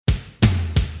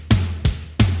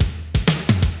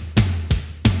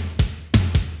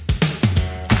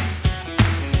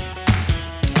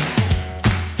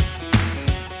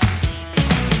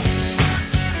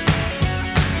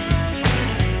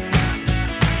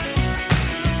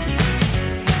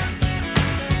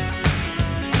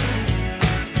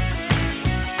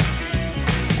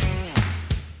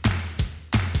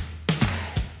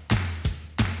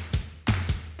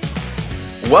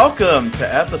Welcome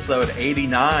to episode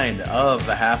 89 of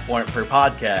the Half Point Per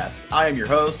podcast. I am your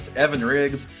host, Evan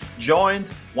Riggs,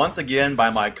 joined once again by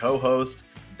my co-host,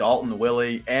 Dalton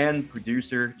Willie, and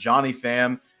producer, Johnny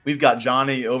Pham. We've got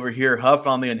Johnny over here huffing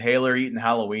on the inhaler, eating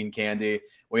Halloween candy.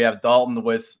 We have Dalton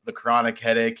with the chronic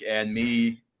headache and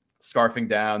me scarfing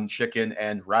down chicken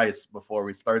and rice before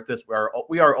we start this.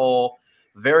 We are all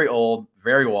very old,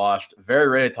 very washed, very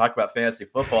ready to talk about fantasy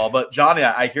football. But Johnny,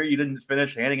 I hear you didn't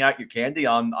finish handing out your candy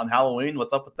on Halloween.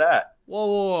 What's up with that?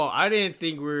 Whoa. I didn't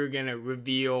think we were going to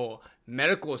reveal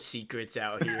medical secrets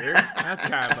out here. That's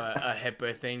kind of a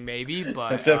HIPAA thing maybe.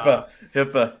 But That's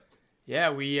HIPAA.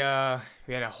 Yeah, we had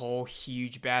a whole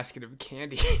huge basket of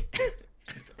candy. He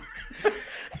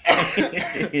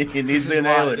needs the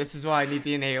inhaler. This is why I need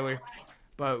the inhaler.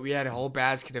 But we had a whole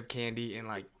basket of candy and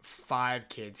like 5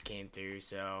 kids came through,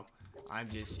 so I'm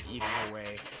just eating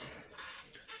away.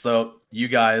 So you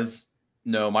guys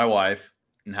know my wife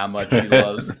and how much she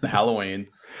loves Halloween.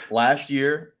 Last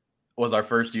year was our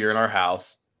first year in our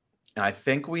house, and I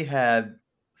think we had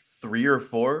 3 or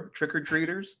 4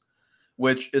 trick-or-treaters,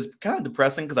 which is kind of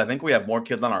depressing because I think we have more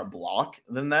kids on our block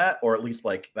than that, or at least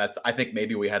like that's. I think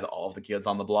maybe we had all of the kids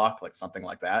on the block, like something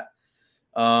like that.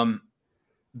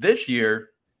 This year,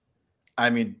 I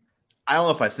mean, I don't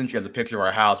know if I sent you guys a picture of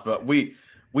our house, but we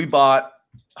bought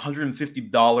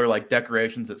 $150 like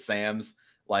decorations at Sam's.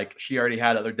 Like she already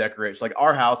had other decorations. Like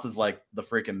our house is like the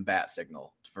freaking bat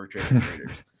signal for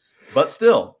trick-or-treaters. But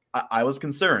still, I was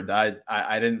concerned.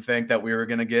 I didn't think that we were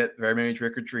going to get very many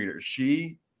trick-or-treaters.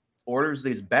 She orders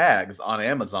these bags on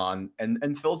Amazon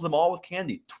and fills them all with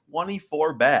candy.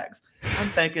 24 bags. I'm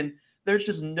thinking there's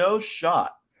just no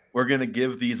shot we're going to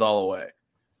give these all away.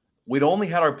 We'd only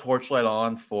had our porch light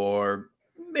on for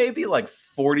maybe like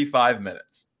 45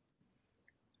 minutes.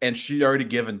 And she'd already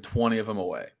given 20 of them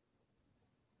away.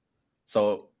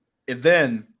 So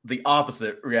then the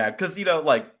opposite react. Because,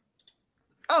 like,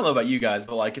 I don't know about you guys,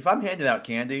 but like if I'm handing out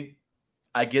candy,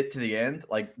 I get to the end,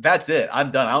 like that's it. I'm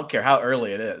done. I don't care how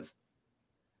early it is.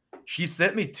 She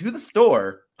sent me to the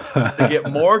store to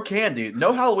get more candy.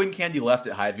 No Halloween candy left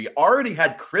at Hy-Vee. Already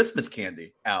had Christmas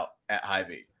candy out at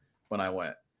Hy-Vee when I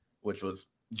went, which was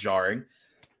jarring.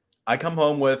 I come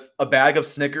home with a bag of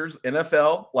Snickers,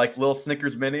 NFL, like little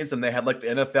Snickers minis, and they had like the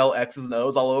NFL X's and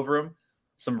O's all over them.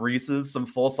 Some Reese's, some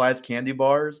full-size candy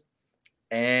bars.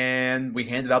 And we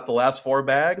handed out the last 4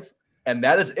 bags. And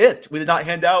that is it. We did not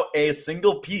hand out a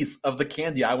single piece of the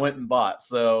candy I went and bought.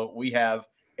 So we have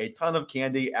a ton of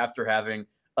candy after having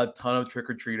a ton of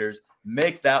trick-or-treaters.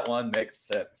 Make that one make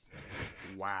sense.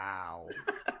 Wow.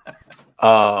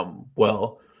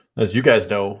 Well, as you guys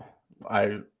know,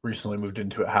 I recently moved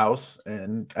into a house,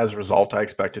 and as a result, I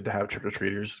expected to have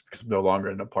trick-or-treaters because I'm no longer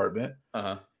in an apartment.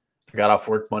 I got off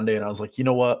work Monday, and I was like, you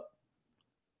know what?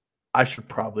 I should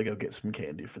probably go get some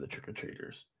candy for the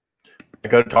trick-or-treaters. I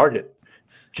go to Target,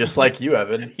 just like you,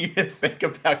 Evan. You didn't think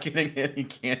about getting any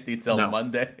candy till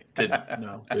Monday? Didn't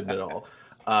at all.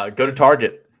 Go to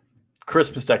Target.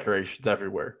 Christmas decorations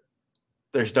everywhere.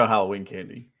 There's no Halloween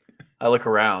candy. I look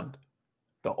around.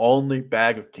 The only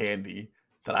bag of candy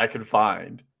that I can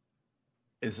find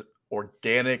is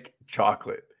organic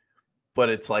chocolate. But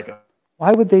it's like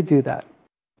Why would they do that?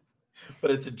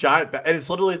 But it's a giant bag, and it's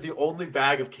literally the only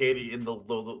bag of candy in the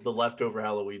leftover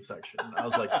Halloween section. I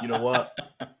was like, you know what?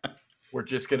 We're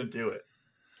just going to do it.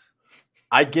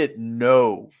 I get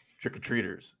no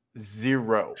trick-or-treaters.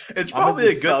 0. It's probably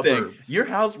a good thing. Your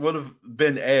house would have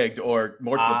been egged, or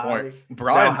more to the point,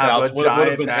 Brian's house would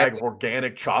have been bag of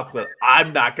organic chocolate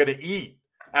I'm not going to eat.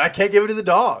 And I can't give it to the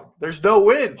dog. There's no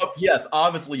win. Oh, yes,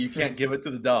 obviously you can't give it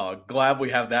to the dog. Glad we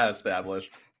have that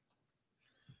established.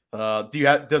 Do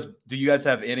you guys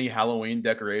have any Halloween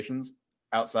decorations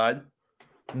outside?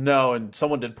 No, and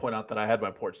someone did point out that I had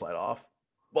my porch light off.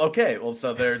 Okay, well,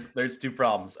 so there's 2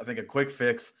 problems. I think a quick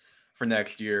fix for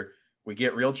next year: we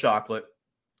get real chocolate,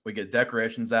 we get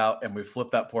decorations out, and we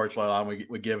flip that porch light on.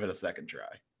 We give it a second try.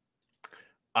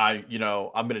 I'm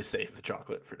going to save the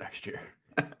chocolate for next year.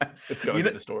 It's going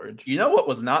into storage. You know what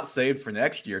was not saved for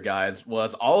next year, guys,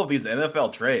 was all of these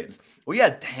NFL trades. We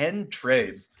had 10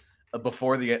 trades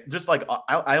before just like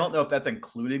I don't know if that's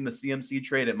including the CMC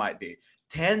trade. It might be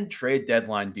 10 trade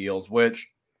deadline deals, which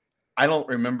I don't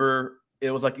remember.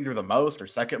 It was like either the most or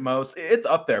second most. It's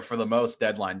up there for the most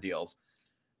deadline deals.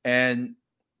 And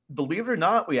believe it or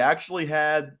not, we actually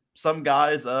had some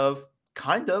guys of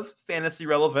kind of fantasy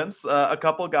relevance, a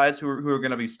couple of guys who are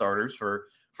going to be starters for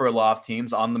a lot of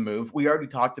teams on the move. We already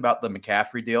talked about the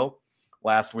McCaffrey deal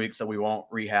last week, so we won't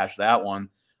rehash that one.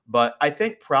 But I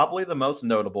think probably the most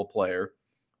notable player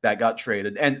that got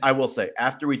traded, and I will say,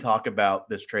 after we talk about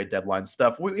this trade deadline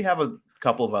stuff, we have a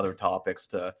couple of other topics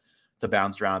to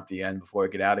bounce around at the end before we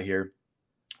get out of here.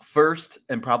 First,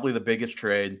 and probably the biggest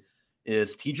trade,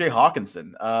 is TJ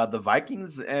Hawkinson. The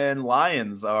Vikings and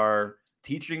Lions are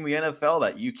teaching the NFL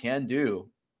that you can do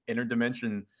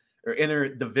interdivision,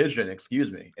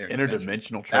 excuse me.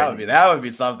 Interdimensional trade. That would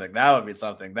be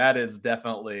something. That is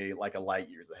definitely like a light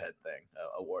years ahead thing,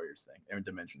 a Warriors thing,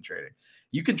 interdimension trading.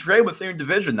 You can trade with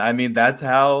interdivision. I mean, that's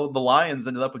how the Lions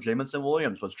ended up with Jameson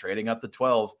Williams, was trading up to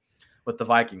 12 with the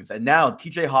Vikings. And now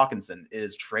TJ Hawkinson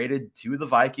is traded to the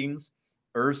Vikings.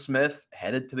 Irv Smith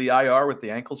headed to the IR with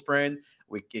the ankle sprain.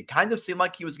 It kind of seemed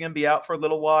like he was going to be out for a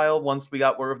little while once we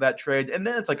got word of that trade. And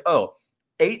then it's like,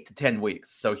 8 to 10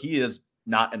 weeks. So he is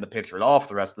not in the picture at all for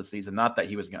the rest of the season. Not that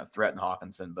he was going to threaten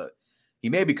Hawkinson, but he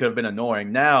maybe could have been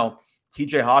annoying. Now,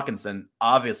 TJ Hawkinson,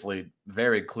 obviously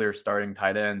very clear starting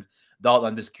tight end. Dalton,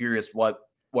 I'm just curious what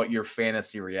your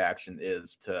fantasy reaction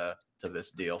is to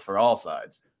this deal for all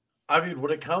sides. I mean,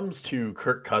 when it comes to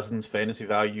Kirk Cousins' fantasy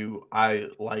value, I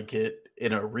like it.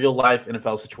 In a real life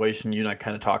NFL situation, you and I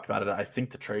kind of talked about it. I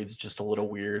think the trade's just a little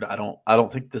weird. I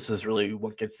don't think this is really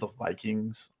what gets the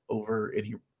Vikings over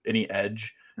any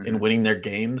edge in winning their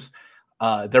games.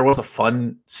 There was a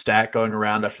fun stat going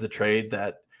around after the trade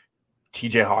that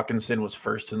TJ Hawkinson was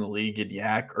first in the league in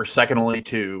yak, or second only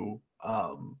to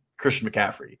Christian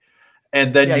McCaffrey.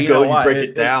 And then you go and you break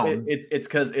it down. It's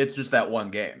because it's just that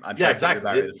one game.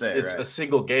 Exactly. It's a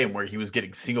single game where he was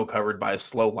getting single covered by a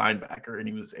slow linebacker, and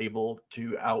he was able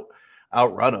to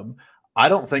outrun him. I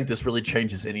don't think this really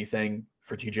changes anything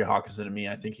for TJ Hawkinson to me.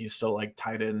 I think he's still like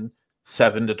tight end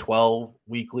 7 to 12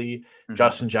 weekly. Mm-hmm.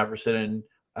 Justin Jefferson and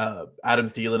Adam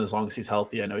Thielen, as long as he's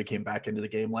healthy, I know he came back into the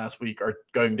game last week, are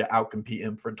going to outcompete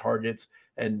him for targets,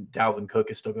 and Dalvin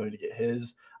Cook is still going to get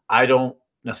his. I don't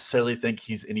necessarily think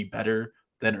he's any better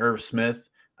than Irv Smith,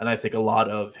 and I think a lot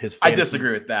of his I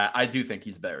disagree with that. I do think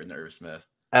he's better than Irv Smith.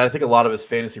 And I think a lot of his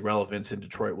fantasy relevance in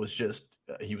Detroit was just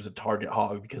he was a target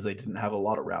hog because they didn't have a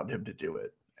lot around him to do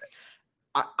it.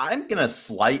 I'm going to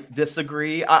slight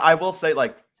disagree. I will say,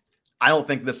 I don't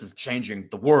think this is changing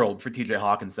the world for TJ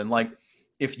Hawkinson.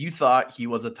 If you thought he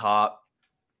was a top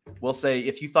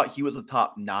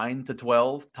 9 to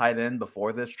 12 tight end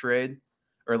before this trade,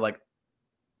 or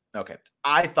okay,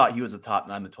 I thought he was a top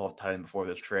 9 to 12 tight end before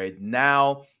this trade.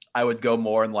 Now I would go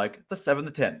more in the 7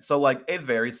 to 10. So a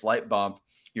very slight bump.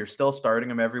 You're still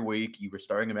starting him every week. You were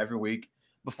starting him every week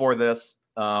before this.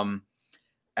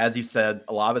 As you said,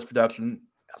 a lot of his production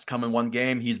has come in one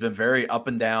game. He's been very up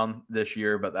and down this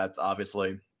year, but that's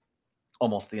obviously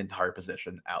almost the entire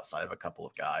position outside of a couple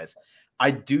of guys.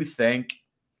 I do think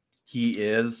he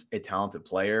is a talented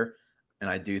player, and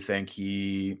I do think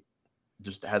he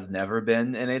just has never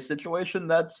been in a situation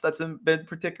that's been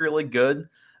particularly good.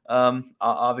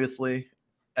 Obviously,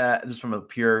 just from a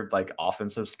pure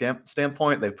offensive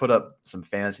standpoint, they put up some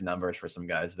fantasy numbers for some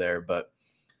guys there, but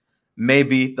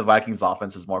maybe the Vikings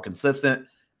offense is more consistent.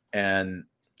 And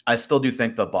I still do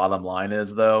think the bottom line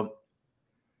is, though,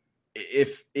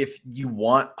 if you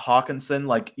want Hawkinson,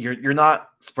 you're not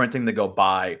sprinting to go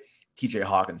buy TJ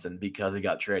Hawkinson because he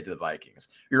got traded to the Vikings.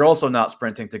 You're also not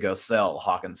sprinting to go sell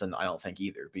Hawkinson, I don't think,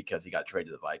 either, because he got traded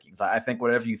to the Vikings. I think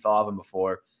whatever you thought of him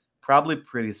before, probably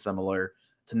pretty similar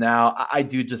to now. I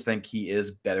do just think he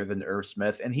is better than Irv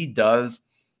Smith, and he does,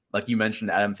 like you mentioned,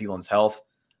 Adam Thielen's health,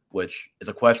 which is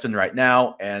a question right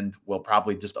now and will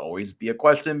probably just always be a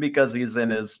question because he's in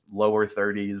his lower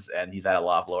 30s and he's had a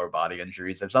lot of lower body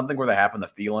injuries. If something were to happen to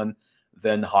Thielen,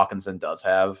 then Hawkinson does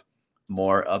have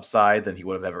more upside than he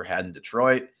would have ever had in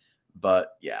Detroit.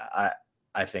 But yeah,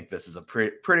 I think this is a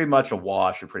pretty much a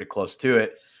wash, or pretty close to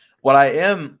it. What I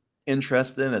am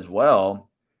interested in as well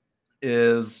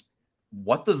is,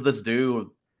 what does this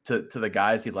do to the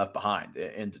guys he left behind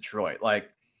in Detroit?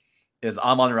 Is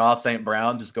Amon-Ra St.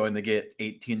 Brown just going to get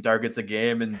 18 targets a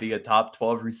game and be a top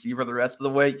 12 receiver the rest of the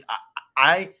way?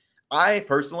 I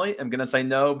personally am going to say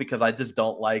no, because I just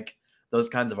don't like those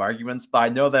kinds of arguments. But I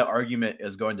know that argument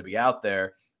is going to be out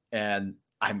there. And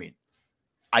I mean,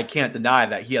 I can't deny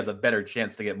that he has a better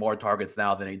chance to get more targets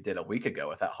now than he did a week ago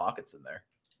without Hawkinson there.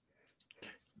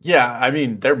 Yeah, I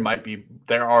mean, there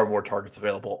are more targets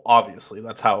available. Obviously,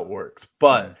 that's how it works.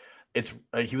 But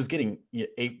he was getting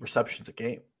 8 receptions a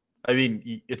game. I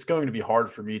mean, it's going to be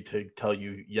hard for me to tell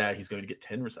you, yeah, he's going to get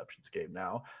 10 receptions a game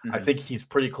now. Mm-hmm. I think he's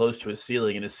pretty close to his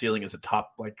ceiling, and his ceiling is a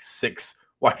top 6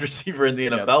 wide receiver in the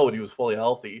NFL when he was fully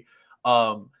healthy.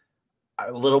 I'm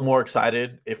a little more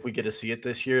excited if we get to see it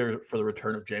this year for the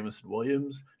return of Jameson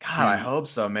Williams. God, I hope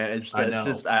so, man.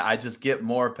 I just get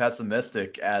more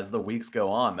pessimistic as the weeks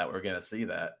go on that we're going to see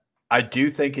that. I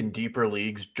do think in deeper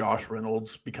leagues, Josh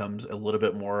Reynolds becomes a little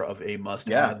bit more of a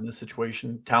must-have in this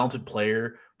situation. Talented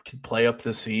player, can play up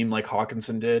the seam like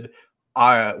Hawkinson did.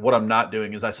 What I'm not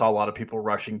doing is I saw a lot of people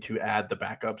rushing to add the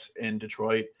backups in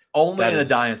Detroit. Only in a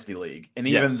dynasty league. And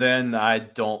even then, I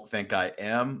don't think I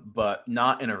am, but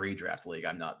not in a redraft league.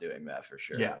 I'm not doing that for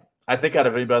sure. Yeah. I think out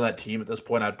of anybody on that team at this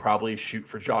point, I'd probably shoot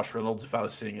for Josh Reynolds if I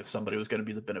was seeing if somebody was going to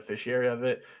be the beneficiary of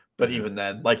it. But even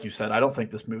then, like you said, I don't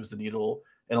think this moves the needle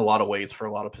in a lot of ways for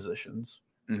a lot of positions.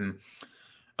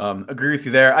 Agree with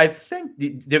you there. I think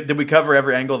did we cover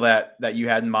every angle that you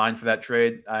had in mind for that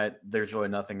trade? There's really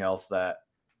nothing else that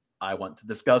I want to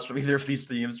discuss with either of these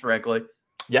teams, frankly.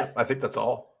 Yeah, I think that's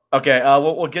all. Okay,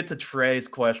 we'll get to Trey's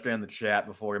question in the chat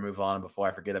before we move on and before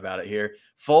I forget about it here.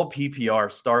 Full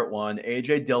PPR, start one,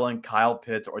 A.J. Dillon, Kyle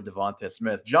Pitts, or Devonta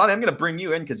Smith. John, I'm going to bring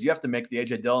you in because you have to make the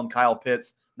A.J. Dillon, Kyle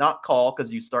Pitts, not call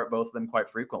because you start both of them quite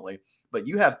frequently. But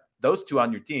you have those two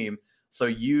on your team, so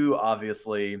you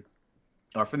obviously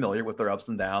are familiar with their ups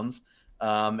and downs.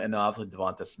 And then obviously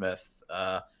Devonta Smith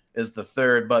is the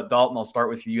third. But Dalton, I'll start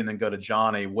with you and then go to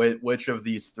Johnny. Which of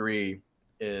these three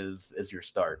is your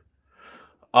start?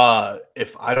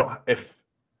 If I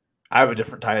have a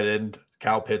different tight end,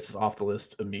 Kyle Pitts is off the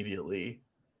list immediately.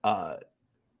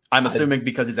 I'm assuming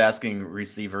because he's asking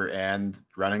receiver and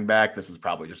running back, this has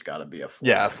probably just got to be a flex.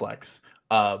 Yeah, a flex.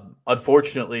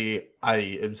 Unfortunately,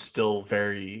 I am still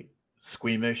very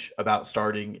squeamish about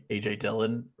starting A.J.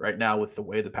 Dillon right now with the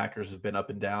way the Packers have been up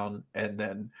and down, and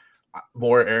then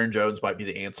more Aaron Jones might be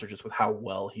the answer just with how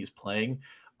well he's playing.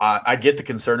 I get the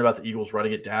concern about the Eagles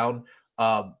running it down,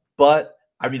 but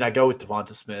I mean, I go with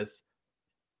Devonta Smith.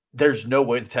 There's no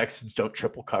way the Texans don't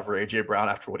triple cover A.J. Brown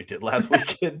after what he did last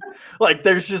weekend. Like,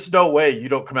 there's just no way you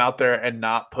don't come out there and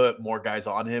not put more guys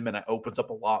on him, and it opens up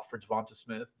a lot for Devonta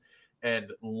Smith.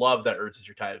 And love that Ertz is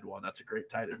your tight end one. That's a great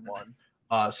tight end one.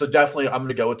 So definitely I'm going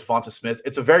to go with Devonta Smith.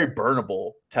 It's a very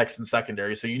burnable Texan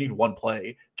secondary, so you need one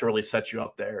play to really set you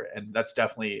up there, and that's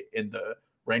definitely in the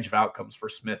range of outcomes for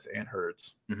Smith and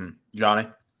Hurts. Johnny?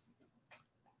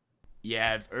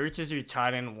 Yeah, if Ertz is your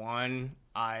tight end one,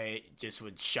 I just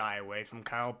would shy away from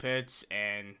Kyle Pitts.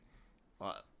 And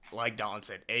like Dalton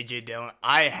said, A.J. Dillon,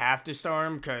 I have to start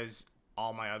him because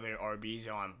all my other RBs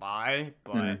are on bye,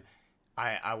 but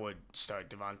I would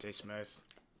start Devonta Smith.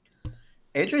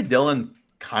 A.J. Dillon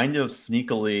kind of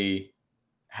sneakily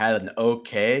had an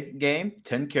okay game.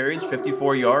 10 carries,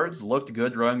 54 yards, looked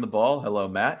good running the ball. Hello,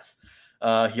 Max.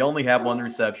 He only had one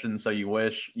reception, so you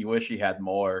wish he had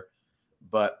more.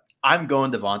 But I'm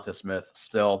going Devonta Smith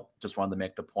still. Just wanted to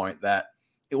make the point that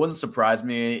it wouldn't surprise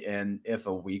me if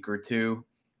a week or two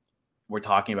we're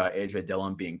talking about A.J.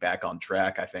 Dillon being back on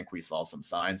track. I think we saw some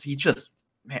signs. He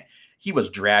was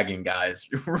dragging guys,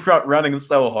 running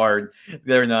so hard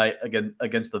the other night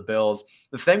against the Bills.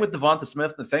 The thing with Devonta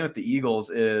Smith, the thing with the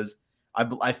Eagles is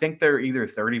I think they're either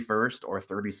 31st or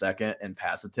 32nd in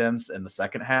pass attempts in the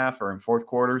second half or in fourth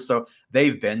quarter. So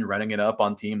they've been running it up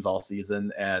on teams all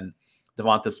season, and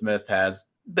Devonta Smith has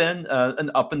been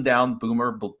an up and down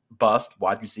boomer bust,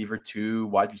 wide receiver 2,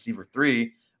 wide receiver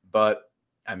 3. But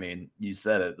I mean, you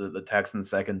said it, the Texans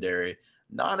secondary,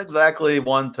 not exactly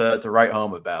one to write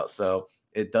home about. So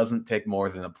it doesn't take more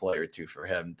than a play or two for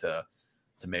him to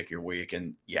make your week.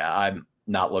 And yeah, I'm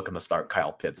not looking to start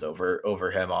Kyle Pitts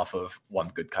over him off of one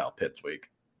good Kyle Pitts week.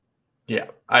 Yeah,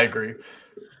 I agree.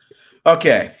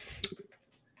 Okay.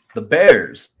 The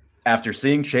Bears, after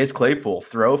seeing Chase Claypool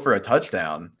throw for a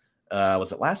touchdown,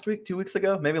 was it last week, 2 weeks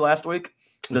ago, maybe last week,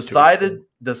 decided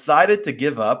to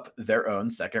give up their own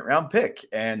second round pick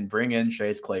and bring in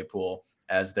Chase Claypool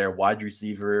as their wide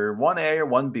receiver 1A or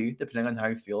 1B, depending on how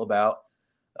you feel about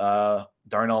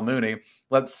Darnell Mooney.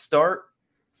 Let's start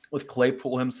with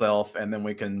Claypool himself, and then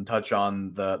we can touch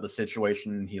on the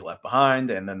situation he left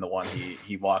behind and then the one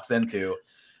he walks into.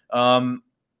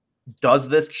 Does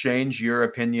this change your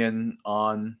opinion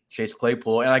on Chase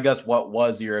Claypool? And I guess what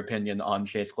was your opinion on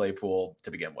Chase Claypool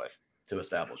to begin with, to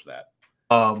establish that?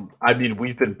 I mean,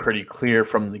 we've been pretty clear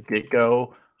from the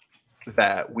get-go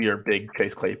that we are big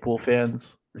Chase Claypool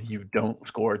fans. You don't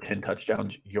score 10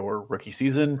 touchdowns your rookie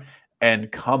season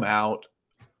and come out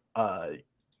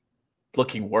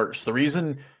looking worse. The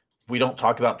reason we don't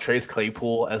talk about Chase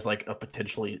Claypool as like a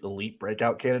potentially elite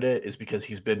breakout candidate is because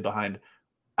he's been behind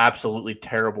absolutely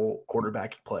terrible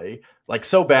quarterback play, like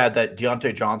so bad that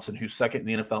Deontay Johnson, who's second in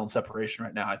the NFL in separation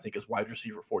right now, I think is wide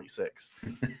receiver 46.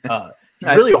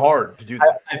 It's really hard to do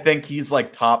that. I think he's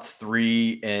like top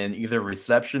 3 in either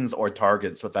receptions or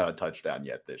targets without a touchdown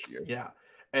yet this year. Yeah.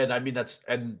 And I mean,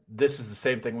 this is the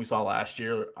same thing we saw last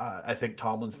year. I think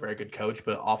Tomlin's a very good coach,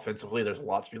 but offensively, there's a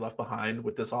lot to be left behind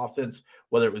with this offense,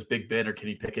 whether it was Big Ben or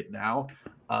Kenny Pickett now.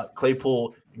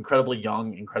 Claypool, incredibly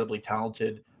young, incredibly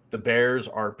talented. The Bears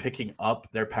are picking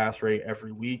up their pass rate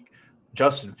every week.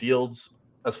 Justin Fields,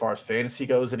 as far as fantasy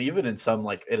goes, and even in some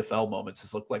like NFL moments,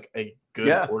 has looked like a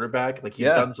good quarterback. Like he's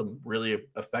done some really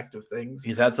effective things.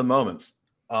 He's had some moments.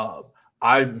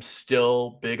 I'm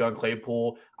still big on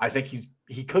Claypool. I think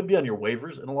he could be on your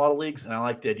waivers in a lot of leagues, and I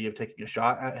like the idea of taking a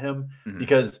shot at him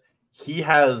because he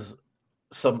has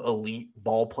some elite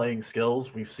ball playing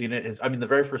skills. We've seen it. The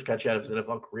very first catch he had of his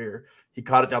NFL career, he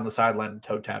caught it down the sideline and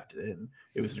toe tapped it in.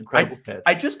 It was an incredible catch.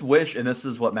 I just wish, and this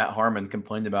is what Matt Harmon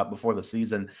complained about before the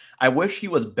season, I wish he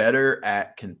was better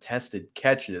at contested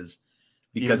catches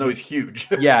because he's huge.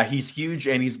 Yeah, he's huge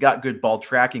and he's got good ball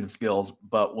tracking skills.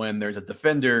 But when there's a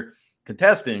defender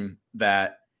contesting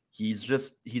that, he's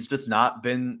just not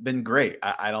been great.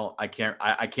 I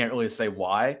can't really say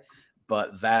why,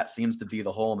 but that seems to be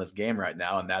the hole in this game right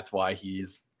now, and that's why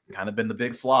he's kind of been the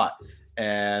big slot.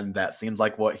 And that seems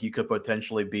like what he could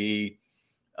potentially be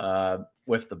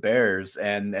with the Bears,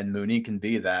 and Mooney can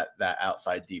be that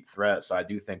outside deep threat. So I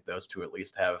do think those two at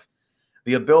least have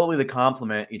the ability to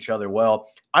complement each other well.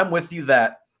 I'm with you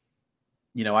that,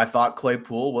 I thought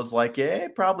Claypool was like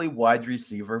probably wide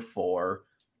receiver 4.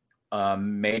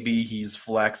 Maybe he's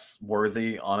flex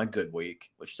worthy on a good week,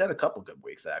 which he's had a couple good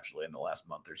weeks actually in the last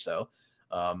month or so.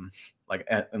 Like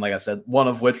I said, one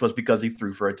of which was because he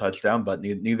threw for a touchdown, but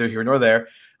neither here nor there.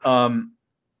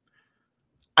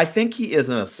 I think he is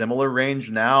in a similar range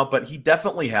now, but he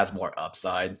definitely has more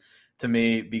upside to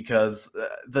me because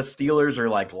the Steelers are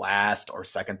like last or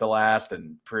second to last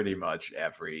in pretty much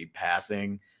every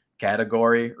passing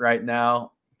category right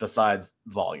now, besides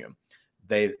volume.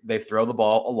 They throw the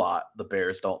ball a lot. The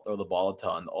Bears don't throw the ball a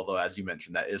ton, although, as you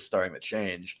mentioned, that is starting to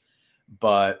change.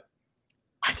 But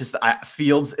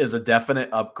Fields is a definite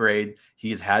upgrade.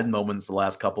 He's had moments the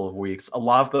last couple of weeks. A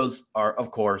lot of those are, of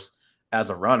course, as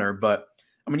a runner. But,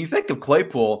 you think of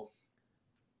Claypool,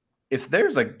 if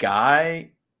there's a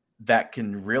guy that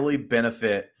can really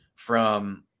benefit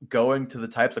from going to the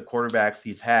types of quarterbacks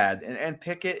he's had, and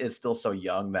Pickett is still so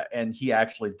young and he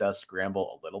actually does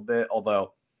scramble a little bit,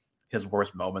 although his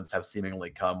worst moments have seemingly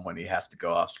come when he has to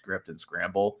go off script and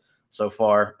scramble so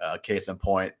far. Case in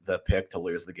point, the pick to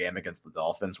lose the game against the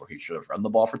Dolphins where he should have run the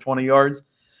ball for 20 yards.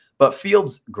 But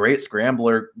Fields, great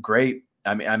scrambler, great.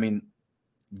 I mean,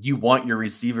 you want your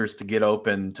receivers to get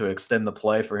open to extend the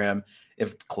play for him.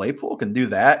 If Claypool can do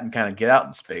that and kind of get out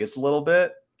in space a little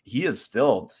bit, he is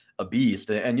still a beast.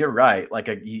 And you're right. Like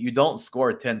you don't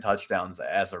score 10 touchdowns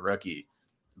as a rookie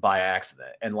by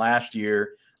accident. And last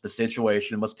year, the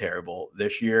situation was terrible.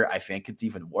 This year, I think it's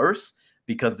even worse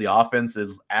because the offense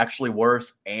is actually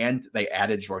worse, and they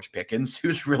added George Pickens,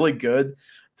 who's really good,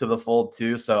 to the fold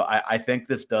too. So I think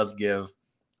this does give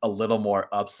a little more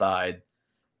upside.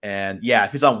 And yeah,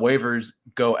 if he's on waivers,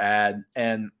 go add.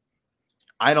 And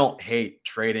I don't hate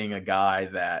trading a guy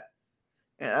that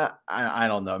I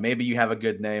don't know. Maybe you have a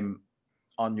good name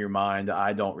on your mind.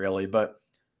 I don't really, but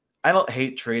I don't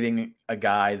hate trading a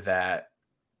guy that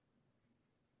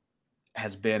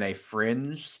has been a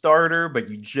fringe starter, but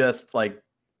you just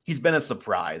he's been a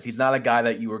surprise. He's not a guy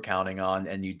that you were counting on,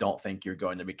 and you don't think you're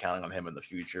going to be counting on him in the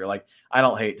future. I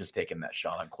don't hate just taking that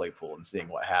shot on Claypool and seeing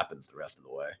what happens the rest of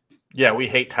the way. Yeah, we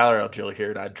hate Tyler Algill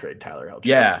here, and I'd trade Tyler Algill.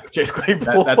 Yeah, Chase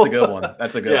Claypool. That's a good one.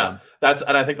 That's a good one.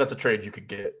 And I think that's a trade you could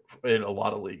get in a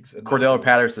lot of leagues. And Cordell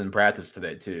Patterson practiced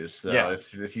today too. So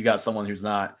if you got someone who's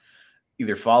not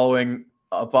either following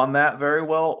up on that very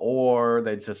well, or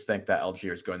they just think that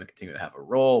Algier is going to continue to have a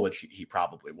role, which he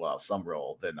probably will have some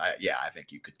role, then I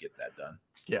think you could get that done.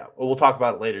 Yeah, well, we'll talk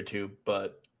about it later too,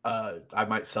 but I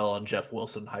might sell on Jeff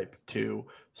Wilson hype too.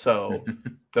 So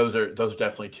those are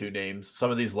definitely two names.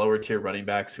 Some of these lower tier running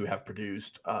backs who have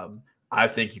produced, I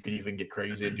think you could even get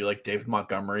crazy and do like David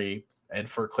Montgomery and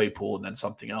for Claypool and then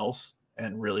something else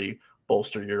and really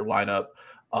bolster your lineup.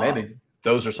 Maybe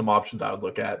those are some options I would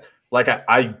look at. Like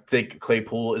I think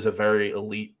Claypool is a very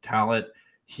elite talent.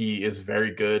 He is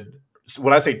very good. So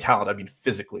when I say talent, I mean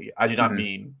physically. I do not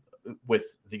mean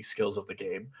with the skills of the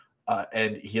game.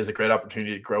 And he has a great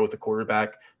opportunity to grow with the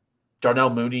quarterback.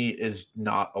 Darnell Mooney is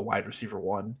not a wide receiver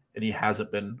 1, and he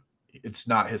hasn't been. It's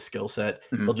not his skill set.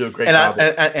 He'll do a great job.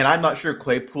 And I'm not sure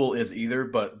Claypool is either,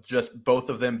 but just both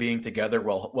of them being together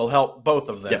will help both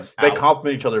of them. Yes, they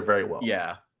complement each other very well.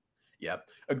 Yeah. Yep.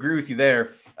 Agree with you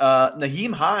there.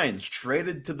 Nyheim Hines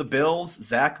traded to the Bills.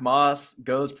 Zach Moss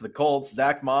goes to the Colts.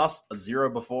 Zach Moss, a 0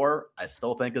 before. I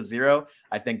still think a 0.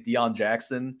 I think Deion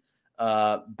Jackson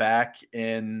back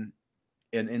in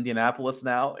in Indianapolis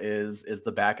now is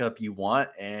the backup you want,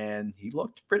 and he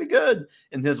looked pretty good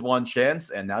in his one chance.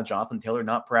 And now Jonathan Taylor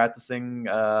not practicing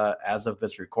as of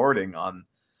this recording on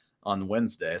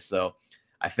Wednesday. So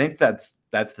I think that's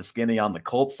the skinny on the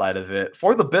Colts side of it.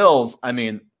 For the Bills, I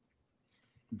mean,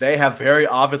 they have very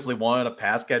obviously wanted a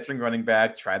pass catching running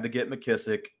back, tried to get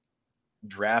McKissick,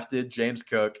 drafted James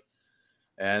Cook,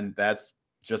 and that's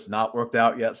just not worked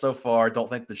out yet so far. Don't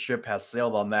think the ship has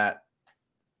sailed on that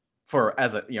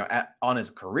on his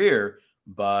career,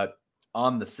 but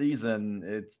on the season,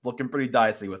 it's looking pretty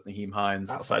dicey with Nyheim Hines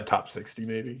outside top 60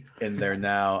 maybe in there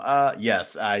now.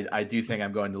 Yes, I do think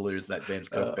I'm going to lose that James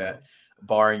Cook bet,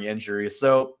 barring injury.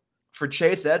 So for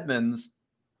Chase Edmonds,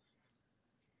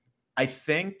 I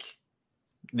think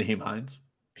Nyheim Hines.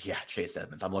 Yeah, Chase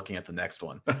Edmonds. I'm looking at the next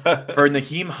one. For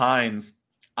Nyheim Hines,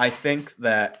 I think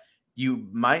that you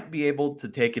might be able to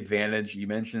take advantage. You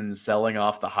mentioned selling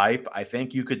off the hype. I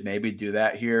think you could maybe do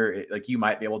that here. Like, you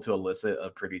might be able to elicit a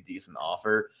pretty decent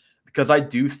offer, because I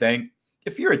do think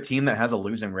if you're a team that has a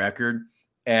losing record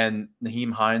and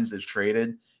Nyheim Hines is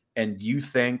traded and you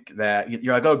think that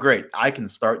you're like, oh, great, I can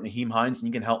start Nyheim Hines and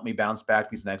you can help me bounce back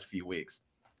these next few weeks.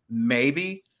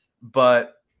 Maybe,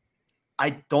 but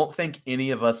I don't think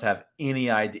any of us have any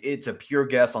idea. It's a pure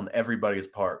guess on everybody's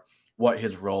part what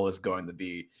his role is going to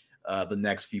be the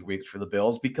next few weeks for the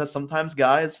Bills, because sometimes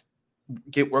guys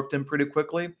get worked in pretty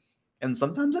quickly and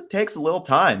sometimes it takes a little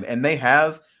time. And they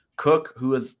have Cook,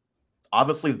 who is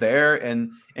obviously there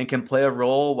and can play a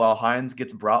role while Hines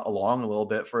gets brought along a little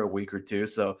bit for a week or two.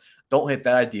 So don't hate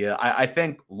that idea. I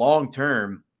think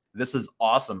long-term, this is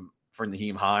awesome for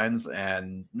Nyheim Hines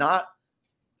and not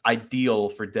ideal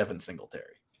for Devin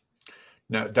Singletary.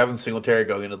 No, Devin Singletary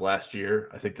going into the last year.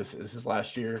 I think this is his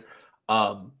last year.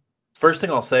 First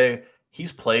thing I'll say,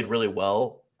 he's played really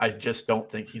well. I just don't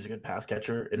think he's a good pass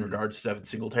catcher in regards to Devin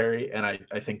Singletary, and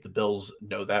I think the Bills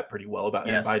know that pretty well about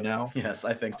him by now. Yes,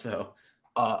 I think so.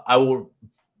 I will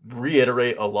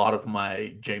reiterate a lot of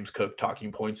my James Cook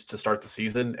talking points to start the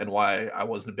season and why I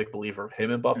wasn't a big believer of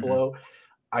him in Buffalo.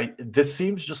 This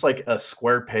seems just like a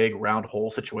square peg, round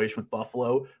hole situation with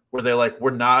Buffalo, where they're like,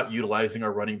 we're not utilizing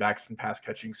our running backs in pass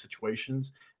catching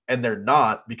situations. And they're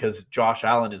not, because Josh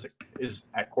Allen is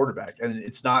at quarterback. And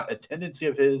it's not a tendency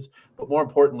of his, but more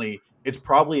importantly, it's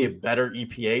probably a better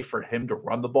EPA for him to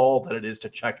run the ball than it is to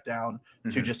check down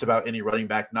to just about any running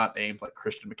back not named like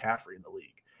Christian McCaffrey in the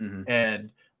league.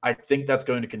 And I think that's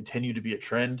going to continue to be a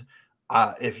trend.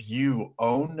 If you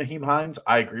own Nyheim Hines,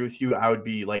 I agree with you. I would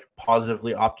be like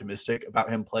positively optimistic about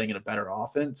him playing in a better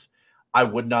offense. I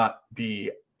would not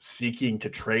be seeking to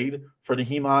trade for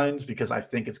Nyheim Hines, because I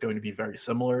think it's going to be very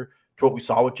similar to what we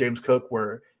saw with James Cook,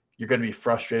 where you're going to be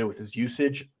frustrated with his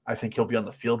usage. I think he'll be on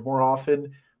the field more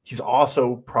often. He's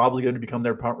also probably going to become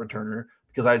their punt returner,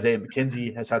 because Isaiah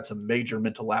McKenzie has had some major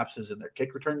mental lapses in their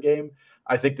kick return game.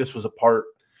 I think this was a part.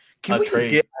 Can we just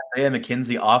get Isaiah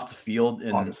McKenzie off the field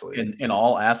in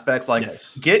all aspects? Like,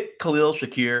 get Khalil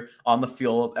Shakir on the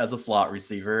field as a slot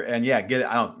receiver, and get it.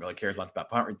 I don't really care as much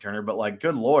about punt returner, but like,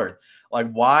 good Lord,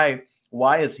 like why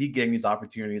is he getting these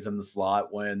opportunities in the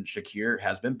slot when Shakir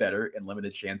has been better in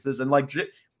limited chances? And like,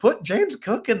 put James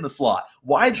Cook in the slot.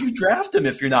 Why'd you draft him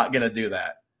if you're not going to do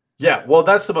that? Yeah, well,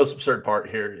 that's the most absurd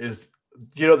part here is,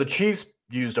 the Chiefs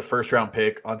used a first-round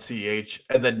pick on CEH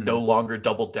and then no longer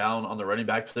doubled down on the running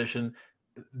back position.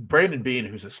 Brandon Beane,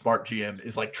 who's a smart GM,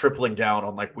 is like tripling down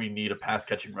on like, we need a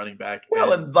pass-catching running back.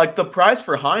 Well, and like the price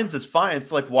for Hines is fine.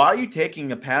 It's like, why are you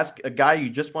taking a guy you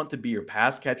just want to be your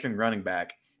pass-catching running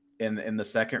back in the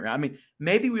second round? I mean,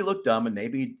 maybe we look dumb and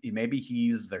maybe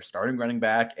he's their starting running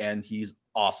back and he's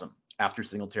awesome after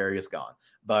Singletary is gone.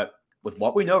 But with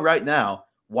what we know right now,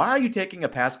 why are you taking a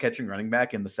pass-catching running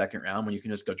back in the second round when you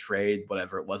can just go trade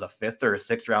whatever it was, a 5th or a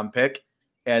 6th round pick,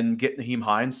 and get Nyheim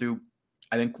Hines, who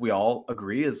I think we all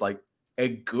agree is like a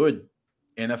good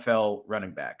NFL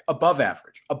running back, above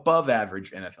average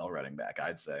NFL running back,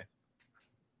 I'd say.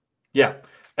 Yeah,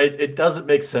 it doesn't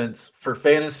make sense. For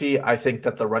fantasy, I think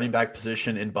that the running back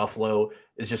position in Buffalo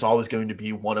is just always going to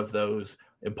be one of those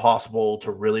impossible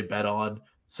to really bet on.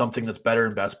 Something that's better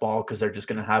in best ball, because they're just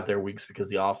going to have their weeks because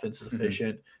the offense is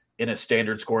efficient. In a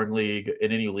standard scoring league,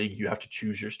 in any league, you have to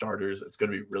choose your starters. It's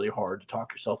going to be really hard to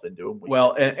talk yourself into them.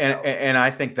 Well, and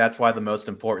I think that's why the most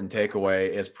important takeaway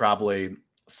is probably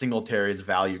Singletary's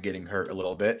value getting hurt a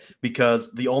little bit,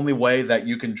 because the only way that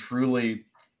you can truly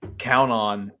count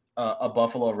on a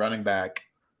Buffalo running back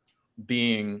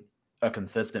being a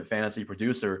consistent fantasy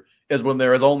producer is when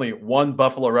there is only one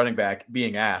Buffalo running back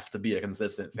being asked to be a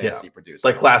consistent fantasy producer.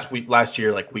 Like last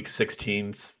year, like week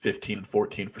 16, 15, and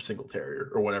 14 for Singletary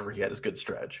or whenever he had his good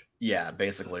stretch. Yeah,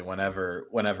 basically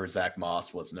whenever Zach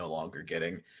Moss was no longer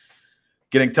getting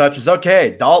touches.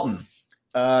 Okay, Dalton.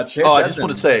 I just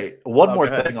want to say one more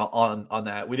thing on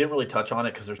that. We didn't really touch on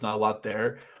it because there's not a lot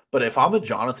there. But if I'm a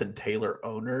Jonathan Taylor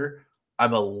owner,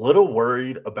 I'm a little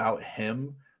worried about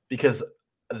him because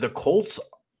the Colts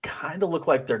kind of look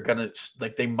like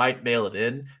they might mail it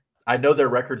in. I know their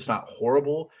record's not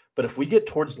horrible, but if we get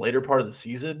towards later part of the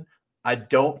season, I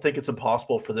don't think it's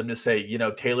impossible for them to say,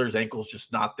 Taylor's ankle's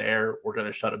just not there. We're going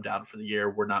to shut him down for the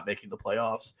year. We're not making the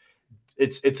playoffs.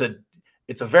 It's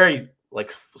a very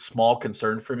small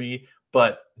concern for me,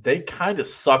 but they kind of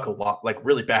suck a lot,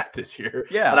 really bad this year.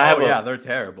 Yeah, they're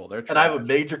terrible. They're trash. And I have a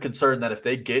major concern that if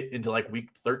they get into week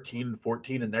 13 and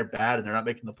 14 and they're bad and they're not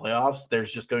making the playoffs,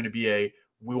 there's just going to be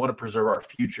we want to preserve our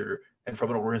future. And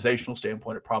from an organizational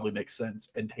standpoint, it probably makes sense.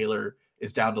 And Taylor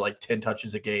is down to 10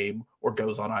 touches a game or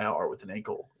goes on IR with an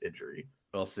ankle injury.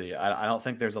 We'll see. I don't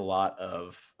think there's a lot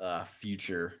of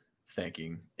future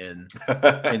thinking in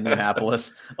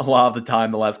Indianapolis a lot of the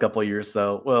time the last couple of years.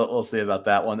 So we'll see about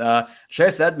that one.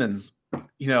 Chase Edmonds,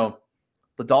 the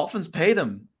Dolphins paid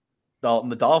him.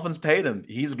 The Dolphins paid him.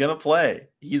 He's going to play.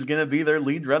 He's going to be their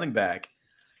lead running back.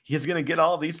 He's going to get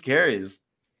all these carries.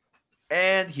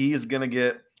 And he's going to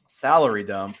get salary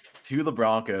dumped to the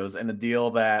Broncos in a deal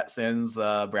that sends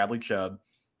Bradley Chubb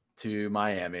to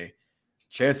Miami.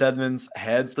 Chase Edmonds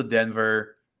heads to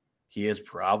Denver. He is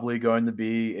probably going to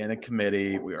be in a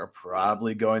committee. We are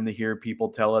probably going to hear people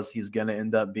tell us he's going to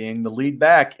end up being the lead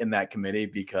back in that committee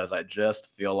because I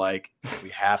just feel like we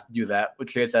have to do that with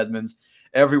Chase Edmonds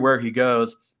everywhere he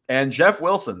goes. And Jeff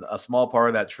Wilson, a small part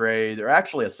of that trade, or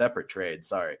actually a separate trade,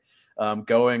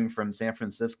 going from San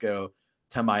Francisco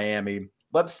to Miami.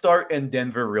 Let's start in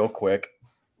Denver real quick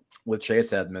with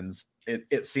Chase Edmonds.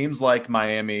 It seems like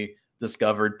Miami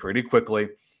discovered pretty quickly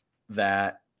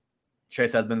that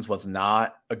Chase Edmonds was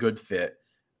not a good fit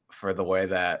for the way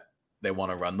that they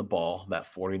want to run the ball, that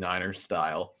 49ers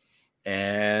style.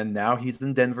 And now he's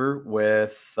in Denver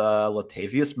with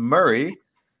Latavius Murray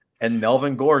and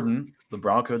Melvin Gordon. The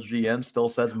Broncos GM still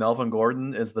says Melvin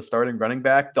Gordon is the starting running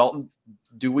back. Dalton,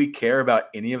 do we care about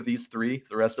any of these three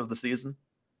the rest of the season?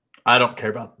 I don't care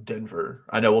about Denver.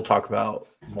 I know we'll talk about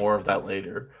more of that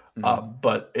later.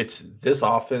 But this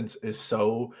offense is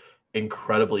so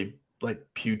incredibly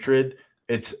putrid.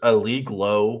 It's a league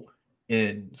low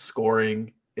in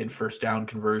scoring, in first down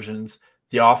conversions.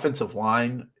 The offensive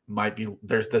line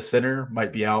the center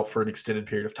might be out for an extended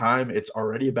period of time. It's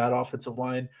already a bad offensive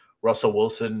line. Russell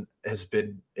Wilson has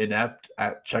been inept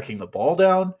at checking the ball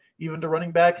down, even to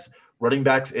running backs. Running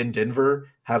backs in Denver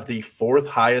have the 4th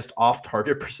highest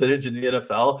off-target percentage in the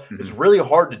NFL. Mm-hmm. It's really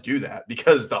hard to do that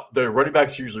because the running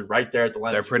backs are usually right there at the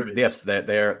line of scrimmage. Yes,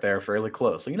 they're fairly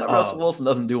close. So Russell Wilson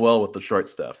doesn't do well with the short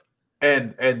stuff.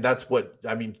 And that's what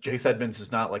 – Chase Edmonds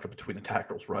is not like a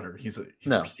between-the-tackles runner. He's a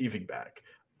receiving back.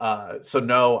 So,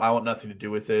 no, I want nothing to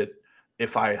do with it.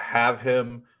 If I have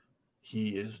him, he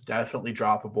is definitely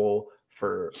droppable.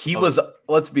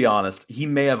 Let's be honest, he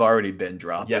may have already been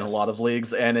dropped in a lot of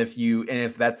leagues. And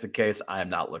if that's the case, I'm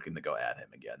not looking to go at him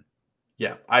again.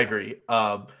 Yeah, I agree.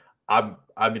 I'm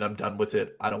done with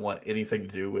it. I don't want anything to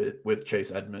do with Chase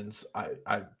Edmonds.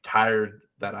 I'm tired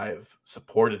that I've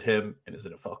supported him in his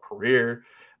NFL career.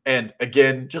 And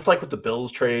again, just like with the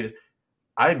Bills trade,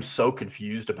 I'm so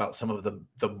confused about some of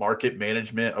the market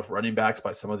management of running backs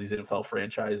by some of these NFL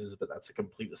franchises, but that's a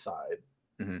complete aside.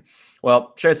 Mm-hmm.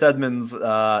 Well, Chase Edmonds,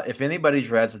 if anybody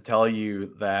tries to tell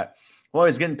you that,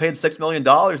 he's getting paid $6 million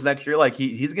next year,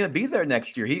 he's going to be there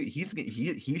next year.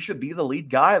 He should be the lead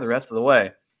guy the rest of the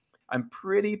way. I'm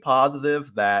pretty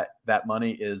positive that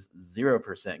money is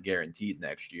 0% guaranteed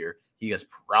next year. He is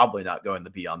probably not going to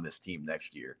be on this team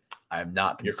next year. I'm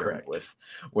not concerned with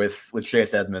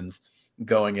Chase Edmonds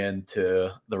going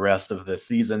into the rest of this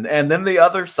season. And then the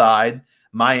other side,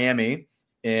 Miami,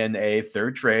 in a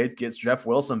third trade, gets Jeff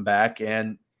Wilson back.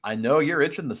 And I know you're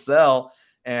itching to sell,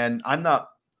 and I'm not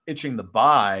itching to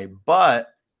buy, but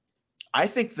I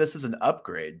think this is an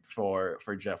upgrade for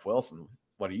Jeff Wilson.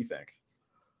 What do you think?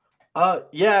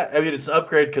 Yeah, it's an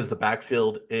upgrade because the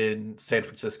backfield in San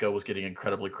Francisco was getting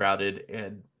incredibly crowded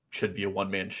and should be a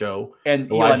one-man show.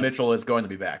 And Eli Mitchell is going to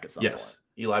be back at some point. Yes,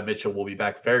 Eli Mitchell will be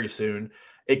back very soon.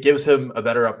 It gives him a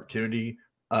better opportunity.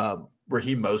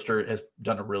 Raheem Mostert has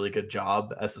done a really good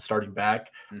job as the starting back.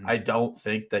 Mm-hmm. I don't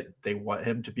think that they want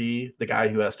him to be the guy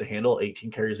who has to handle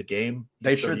 18 carries a game.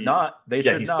 They should not.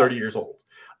 He's 30 years old.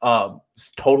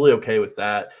 Totally okay with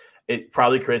that. It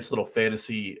probably creates a little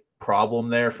fantasy problem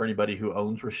there for anybody who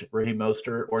owns Raheem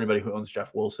Mostert or anybody who owns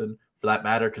Jeff Wilson for that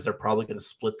matter, because they're probably going to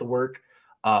split the work.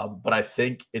 But I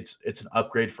think it's an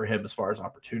upgrade for him as far as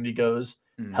opportunity goes.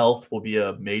 Health will be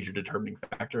a major determining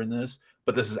factor in this,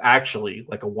 but this is actually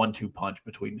like a 1-2 punch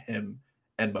between him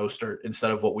and Mostert instead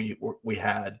of what we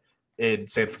had in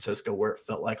San Francisco, where it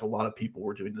felt like a lot of people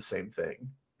were doing the same thing.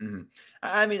 Mm-hmm.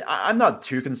 I mean, I'm not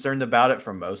too concerned about it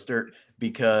from Mostert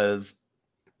because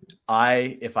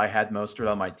if I had Mostert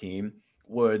on my team,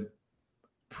 would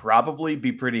probably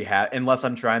be pretty happy, unless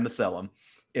I'm trying to sell him.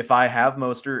 If I have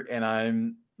Mostert and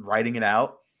I'm writing it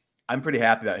out, I'm pretty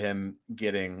happy about him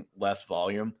getting less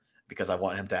volume because I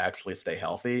want him to actually stay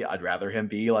healthy. I'd rather him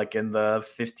be like in the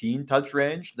 15 touch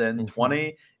range than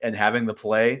 20 and having to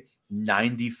play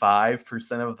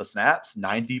 95% of the snaps,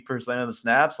 90% of the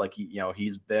snaps. Like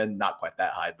he's been not quite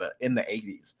that high, but in the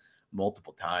 80s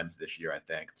multiple times this year, I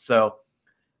think. So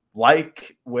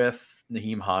like with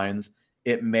Nyheim Hines,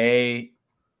 it may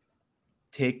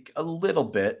take a little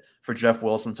bit for Jeff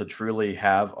Wilson to truly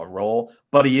have a role,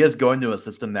 but he is going to a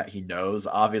system that he knows,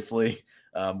 obviously,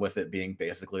 with it being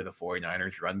basically the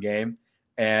 49ers run game.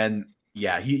 And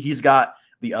yeah, he's got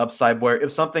the upside where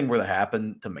if something were to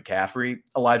happen to McCaffrey,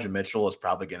 Elijah Mitchell is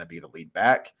probably going to be the lead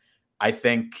back. I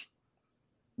think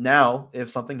now if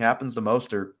something happens to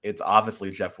Mostert, it's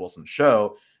obviously Jeff Wilson's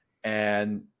show,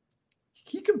 and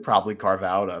he can probably carve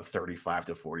out a 35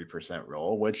 to 40%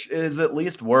 role, which is at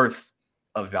least worth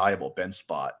a valuable bench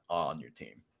spot on your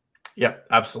team. Yeah,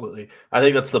 absolutely. I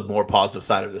think that's the more positive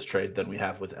side of this trade than we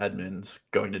have with Edmonds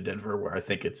going to Denver, where I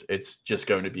think it's just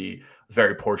going to be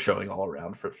very poor showing all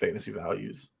around for fantasy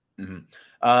values.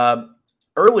 Mm-hmm.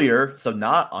 Earlier, so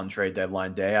not on trade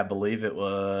deadline day, I believe it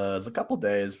was a couple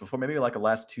days before, maybe like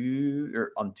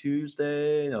on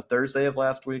Tuesday, Thursday of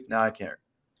last week. No, I can't.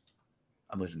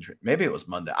 I'm losing track. Maybe it was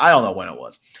Monday. I don't know when it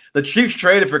was. The Chiefs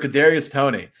traded for Kadarius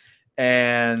Toney,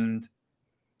 and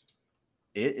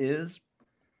it is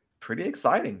pretty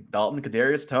exciting. Dalton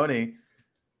Kadarius Toney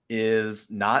is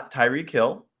not Tyreek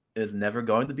Hill, is never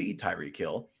going to be Tyreek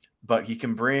Hill, but he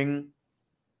can bring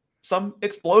some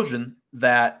explosion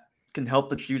that can help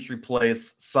the Chiefs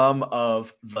replace some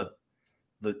of the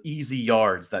easy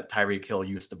yards that Tyreek Hill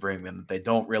used to bring them that they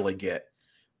don't really get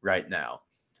right now.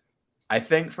 I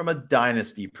think from a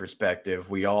dynasty perspective,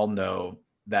 we all know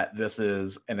that this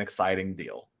is an exciting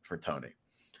deal for Toney.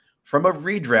 From a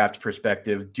redraft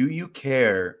perspective, do you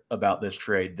care about this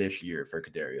trade this year for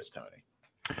Kadarius Toney?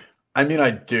 I mean,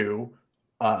 I do.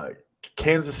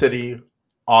 Kansas City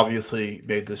obviously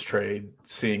made this trade,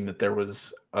 seeing that there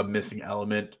was a missing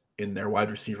element in their wide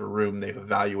receiver room. They've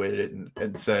evaluated it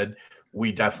and said,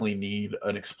 we definitely need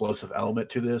an explosive element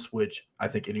to this, which I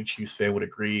think any Chiefs fan would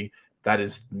agree that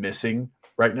is missing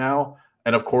right now.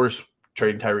 And of course,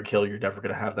 trading Tyreek Hill, you're never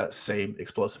going to have that same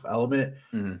explosive element.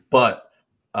 Mm-hmm. But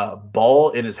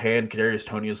ball in his hand, Kadarius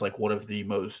Toney is like one of the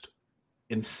most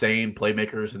insane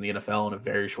playmakers in the NFL in a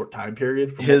very short time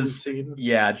period. From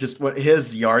just what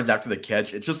his yards after the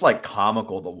catch, it's just like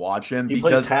comical to watch him. He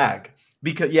plays tag.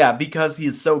 Because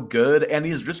he's so good and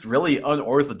he's just really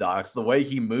unorthodox the way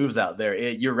he moves out there.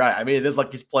 You're right. I mean, it is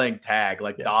like he's playing tag,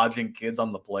 dodging kids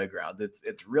on the playground.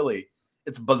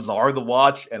 It's bizarre to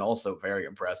watch and also very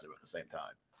impressive at the same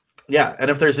time. Yeah, and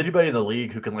if there's anybody in the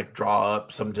league who can draw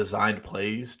up some designed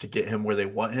plays to get him where they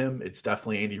want him, it's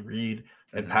definitely Andy Reid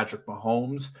and Patrick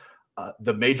Mahomes.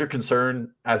 The major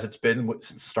concern, as it's been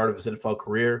since the start of his NFL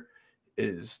career,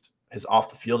 is his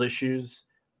off the field issues.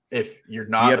 If you're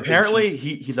not,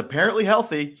 he's apparently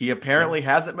healthy. He apparently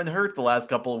hasn't been hurt the last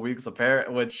couple of weeks.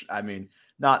 Which I mean,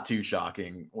 not too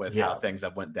shocking with how things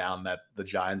have went down. That the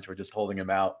Giants were just holding him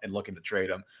out and looking to trade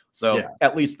him. So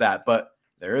at least that. But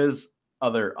there is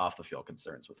other off the field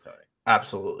concerns with Toney.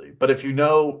 Absolutely. But if you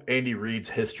know Andy Reid's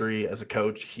history as a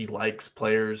coach, he likes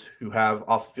players who have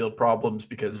off the field problems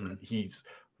because he's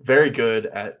very good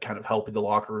at kind of helping the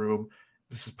locker room.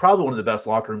 This is probably one of the best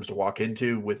locker rooms to walk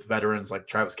into with veterans like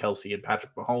Travis Kelce and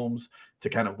Patrick Mahomes to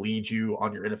kind of lead you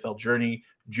on your NFL journey.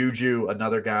 Juju,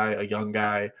 another guy, a young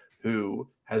guy who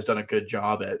has done a good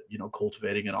job at,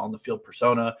 cultivating an on the field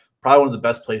persona. Probably one of the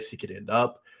best places he could end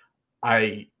up.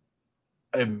 I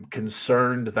am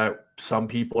concerned that some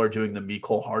people are doing the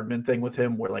Mecole Hardman thing with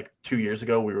him, where 2 years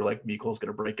ago we were like, Mecole's going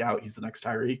to break out. He's the next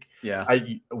Tyreek. Yeah.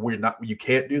 We're not, you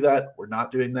can't do that. We're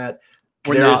not doing that.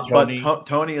 We're not, but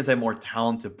Toney is a more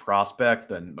talented prospect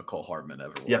than Mecole Hardman ever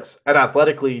was. Yes, and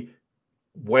athletically,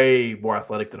 way more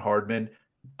athletic than Hardman.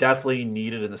 Definitely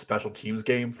needed in the special teams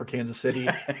game for Kansas City.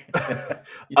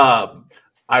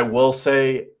 I will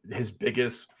say his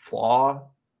biggest flaw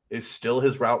is still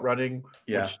his route running,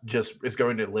 Yeah. which just is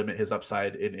going to limit his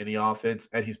upside in any offense.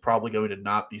 And he's probably going to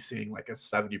not be seeing like a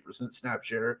 70% snap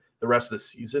share the rest of the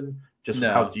season, just with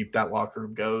how deep that locker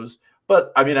room goes.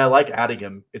 But I mean, I like adding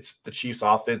him. It's the Chiefs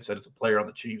offense and it's a player on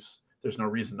the Chiefs. There's no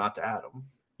reason not to add him.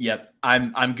 Yep.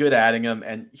 I'm good adding him.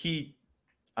 And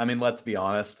let's be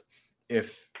honest,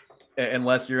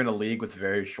 unless you're in a league with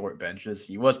very short benches,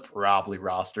 he was probably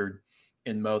rostered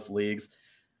in most leagues.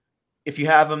 If you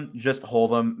have him, just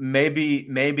hold him. Maybe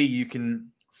you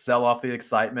can sell off the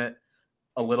excitement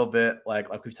a little bit,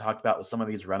 like we've talked about with some of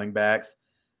these running backs.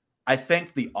 I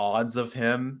think the odds of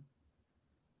him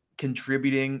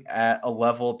contributing at a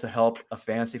level to help a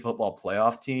fantasy football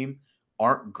playoff team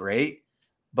aren't great,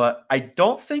 but I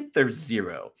don't think they're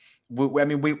zero.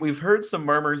 We've heard some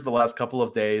murmurs the last couple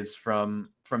of days from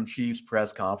Chiefs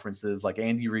press conferences, like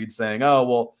Andy Reid saying, "Oh,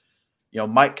 well,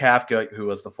 Mike Kafka, who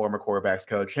was the former quarterback's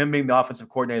coach, him being the offensive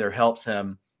coordinator helps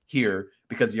him here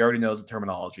because he already knows the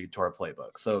terminology to our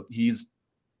playbook." So he's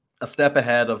a step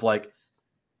ahead of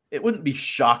it wouldn't be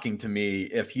shocking to me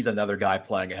if he's another guy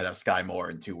playing ahead of Sky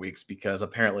Moore in 2 weeks, because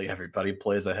apparently everybody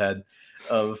plays ahead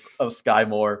of Sky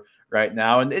Moore right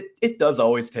now. And it does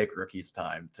always take rookies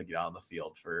time to get on the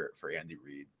field for Andy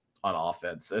Reid on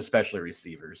offense, especially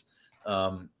receivers.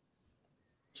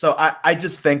 So I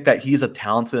just think that he's a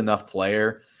talented enough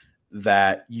player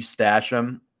that you stash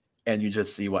him and you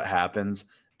just see what happens,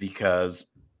 because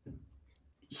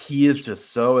he is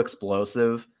just so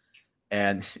explosive.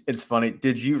 And it's funny.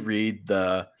 Did you read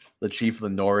the Chief of the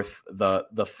North,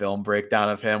 the film breakdown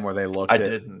of him where they looked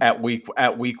at week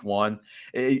one?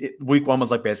 Week one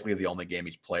was basically the only game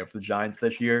he's played for the Giants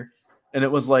this year. And it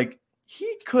was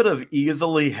he could have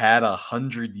easily had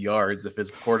 100 yards if his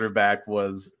quarterback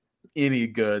was any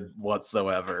good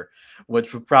whatsoever,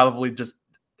 which would probably just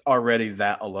already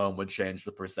that alone would change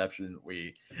the perception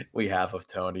we have of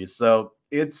Tony. So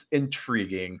it's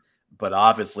intriguing, but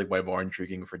obviously way more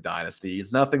intriguing for Dynasty.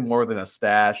 He's nothing more than a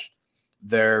stash.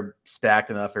 They're stacked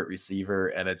enough at receiver,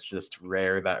 and it's just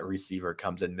rare that a receiver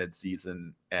comes in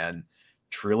midseason and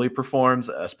truly performs,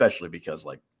 especially because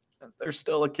there's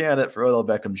still a candidate for Odell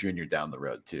Beckham Jr. down the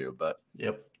road too. But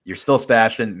you're still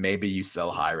stashing. Maybe you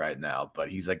sell high right now, but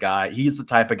he's the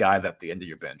type of guy that the end of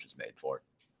your bench is made for.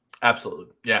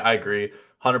 Absolutely. Yeah, I agree.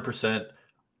 100%.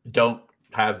 Don't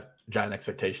have giant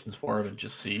expectations for him and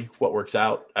just see what works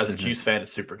out. As a Chiefs fan,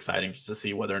 it's super exciting just to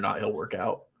see whether or not he'll work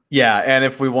out. Yeah, and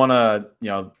if we want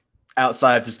to,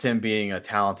 outside of just him being a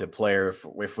talented player,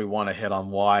 if we want to hit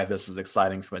on why this is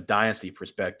exciting from a dynasty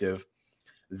perspective,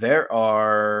 there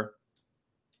are,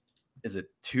 is it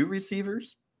 2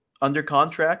 receivers under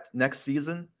contract next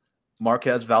season?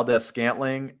 Marquez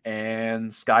Valdes-Scantling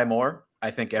and Sky Moore. I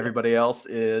think everybody else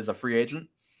is a free agent.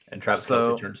 And Travis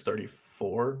Kelce turns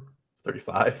 34,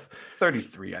 35.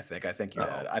 33, I think. I think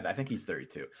I think he's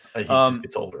 32. He just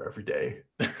gets older every day.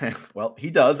 Well,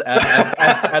 he does,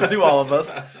 as do all of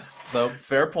us. So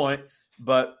fair point.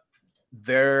 But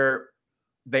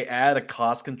they add a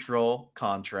cost control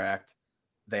contract.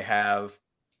 They have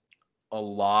a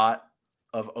lot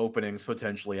of openings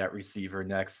potentially at receiver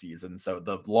next season. So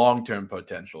the long-term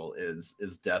potential is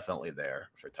definitely there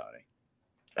for Tony.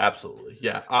 Absolutely.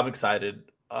 Yeah, I'm excited.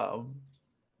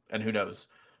 And who knows?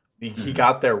 He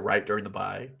got there right during the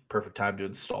bye. Perfect time to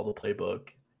install the playbook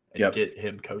and get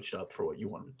him coached up for what you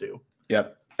want him to do.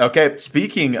 Yep. Okay.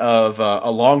 Speaking of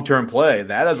a long-term play,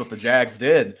 that is what the Jags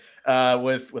did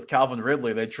with Calvin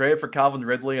Ridley. They traded for Calvin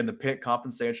Ridley, and the pick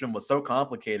compensation was so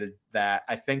complicated that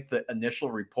I think the initial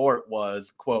report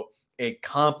was, quote, a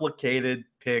complicated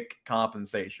pick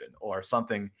compensation or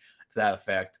something to that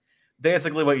effect.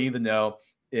 Basically, what you need to know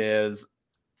is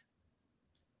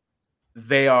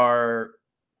they are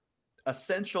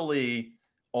essentially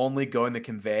only going to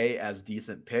convey as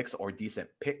decent picks or decent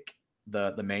pick,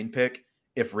 the main pick,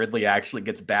 if Ridley actually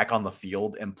gets back on the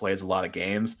field and plays a lot of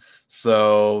games.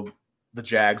 So the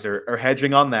Jags are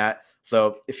hedging on that.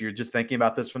 So if you're just thinking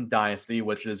about this from Dynasty,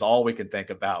 which is all we can think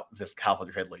about this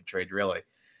Calvin Ridley trade, really,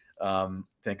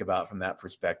 think about from that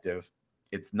perspective.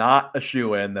 It's not a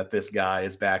shoo-in that this guy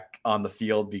is back on the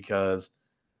field because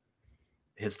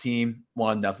his team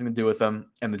wanted nothing to do with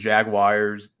him, and the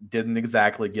Jaguars didn't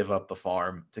exactly give up the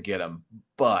farm to get him.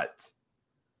 But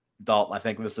Dalton, I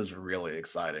think this is really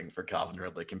exciting for Calvin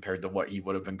Ridley compared to what he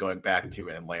would have been going back to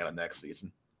in Atlanta next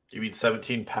season. You mean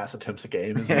 17 pass attempts a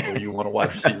game is where you want a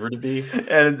wide receiver to be?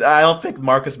 And I don't think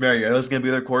Marcus Mariota is going to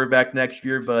be their quarterback next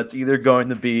year, but it's either going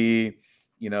to be,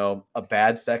 a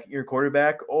bad second-year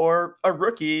quarterback or a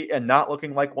rookie and not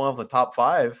looking like one of the top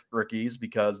 5 rookies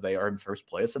because they are in first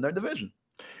place in their division.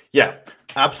 Yeah,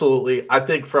 absolutely. I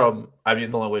think the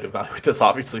only way to evaluate this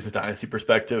obviously is a dynasty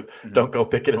perspective. Mm-hmm. Don't go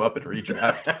picking him up in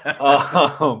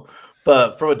redraft.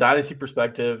 But from a dynasty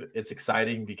perspective, it's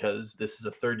exciting because this is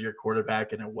a third-year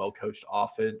quarterback in a well-coached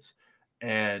offense,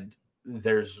 and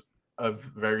there's a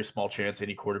very small chance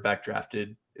any quarterback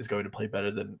drafted is going to play better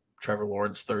than Trevor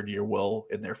Lawrence third year will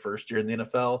in their first year in the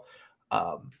NFL.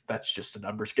 That's just a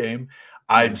numbers game.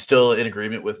 I'm still in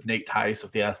agreement with Nate Tice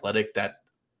of The Athletic that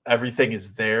everything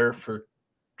is there for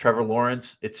Trevor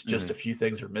Lawrence. It's just a few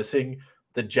things are missing.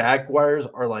 The Jaguars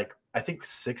are I think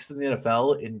 6th in the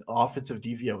NFL in offensive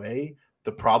DVOA.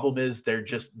 The problem is they're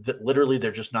just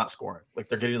not scoring.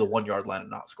 They're getting to the 1 yard line and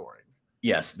not scoring.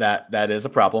 Yes, that is a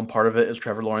problem. Part of it is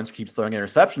Trevor Lawrence keeps throwing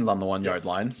interceptions on the 1 yard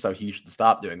line, so he should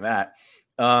stop doing that.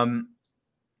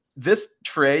 This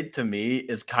trade to me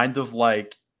is kind of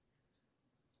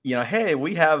hey,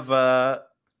 we have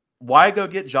why go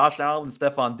get Josh Allen and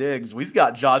Stephon Diggs? We've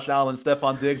got Josh Allen and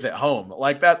Stephon Diggs at home.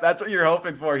 That's what you're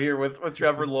hoping for here with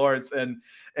Trevor Lawrence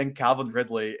and Calvin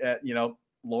Ridley.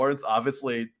 Lawrence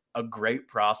obviously a great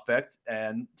prospect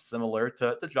and similar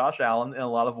to Josh Allen in a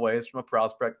lot of ways from a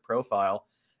prospect profile.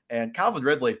 And Calvin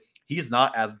Ridley, he's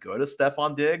not as good as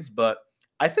Stephon Diggs, but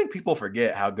I think people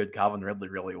forget how good Calvin Ridley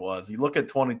really was. You look at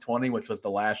 2020, which was the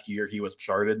last year he was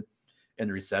charted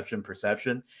in reception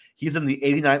perception. He's in the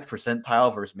 89th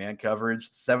percentile versus man coverage,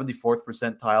 74th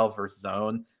percentile versus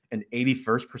zone, and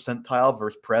 81st percentile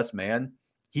versus press man.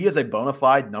 He is a bona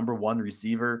fide number one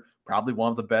receiver, probably one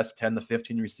of the best 10 to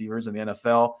 15 receivers in the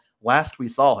NFL. Last we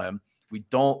saw him, we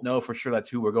don't know for sure that's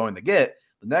who we're going to get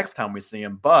the next time we see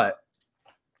him. But,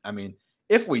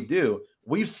 if we do,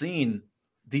 we've seen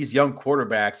these young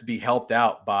quarterbacks be helped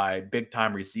out by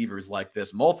big-time receivers like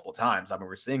this multiple times.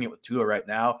 We're seeing it with Tua right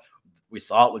now. We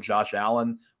saw it with Josh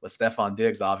Allen, with Stephon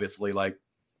Diggs, obviously.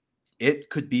 It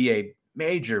could be a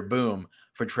major boom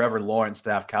for Trevor Lawrence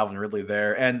to have Calvin Ridley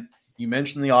there. And you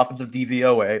mentioned the offensive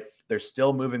DVOA. They're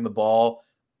still moving the ball,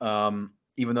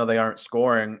 even though they aren't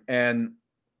scoring. And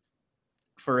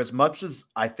for as much as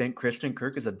I think Christian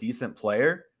Kirk is a decent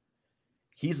player,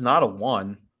 he's not a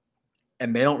one.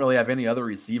 And they don't really have any other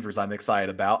receivers I'm excited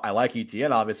about. I like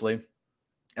ETN, obviously,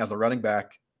 as a running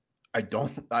back.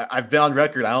 I've been on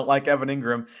record. I don't like Evan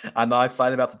Ingram. I'm not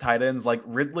excited about the tight ends.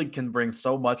 Ridley can bring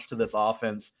so much to this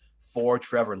offense for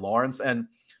Trevor Lawrence. And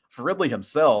for Ridley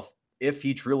himself, if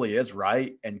he truly is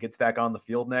right and gets back on the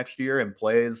field next year and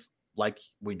plays like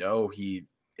we know he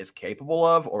is capable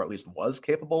of, or at least was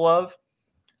capable of,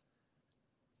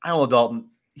 I don't know, Dalton,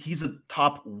 he's a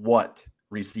top what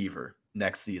receiver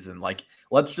next season?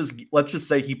 Let's just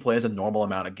say he plays a normal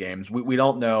amount of games. We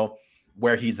don't know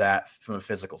where he's at from a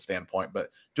physical standpoint,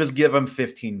 but just give him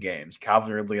 15 games.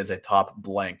 Calvin Ridley is a top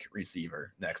blank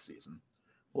receiver next season.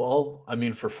 Well,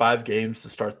 for 5 games to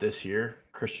start this year,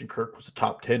 Christian Kirk was a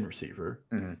top 10 receiver.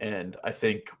 Mm-hmm. And I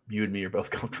think you and me are both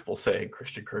comfortable saying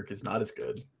Christian Kirk is not as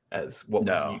good as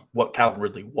what Calvin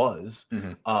Ridley was.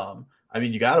 Mm-hmm.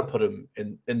 You got to put him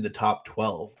in the top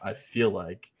 12, I feel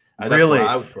like. Really? That's where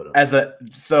I would put him.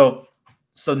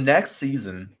 So next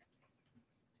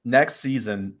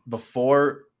season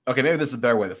before, okay, maybe this is a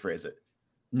better way to phrase it.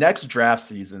 Next draft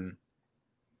season,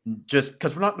 just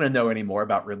because we're not going to know any more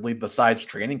about Ridley besides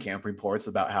training camp reports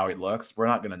about how he looks, we're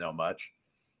not going to know much.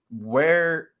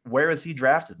 Where is he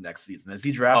drafted next season? Is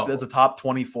he drafted as a top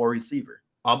 24 receiver?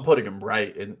 I'm putting him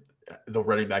right in the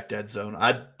running back dead zone.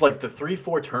 The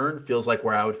 3-4 turn feels like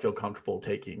where I would feel comfortable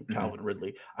taking Calvin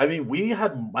Ridley. We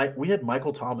had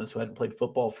Michael Thomas, who hadn't played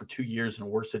football for 2 years in a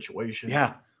worse situation.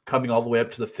 Yeah. Coming all the way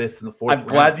up to the 5th and the 4th. I'm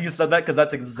glad you said that because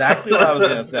that's exactly what I was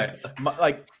going to say.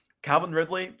 Calvin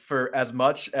Ridley, for as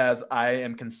much as I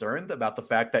am concerned about the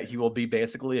fact that he will be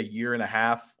basically a year and a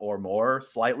half or more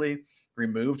slightly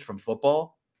removed from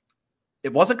football,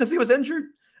 it wasn't because he was injured.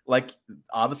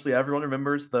 Obviously, everyone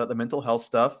remembers the mental health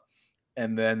stuff.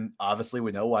 And then, obviously,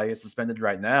 we know why he's suspended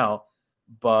right now.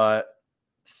 But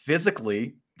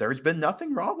physically, there's been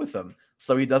nothing wrong with him.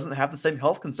 So he doesn't have the same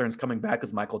health concerns coming back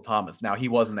as Michael Thomas. Now, he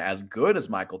wasn't as good as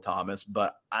Michael Thomas,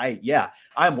 but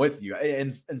I'm with you.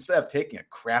 And instead of taking a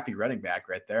crappy running back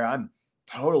right there, I'm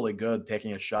totally good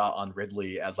taking a shot on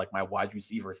Ridley as my wide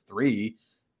receiver 3.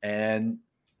 And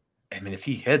if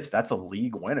he hits, that's a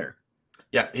league winner.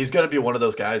 Yeah, he's going to be one of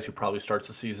those guys who probably starts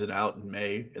the season out in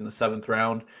May in the 7th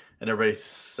round, and everybody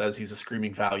says he's a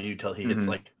screaming value till he hits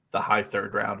the high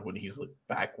 3rd round when he's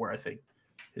back where I think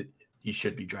he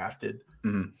should be drafted.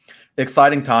 Mm-hmm.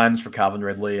 Exciting times for Calvin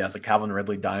Ridley. As a Calvin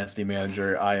Ridley dynasty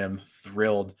manager, I am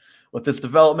thrilled with this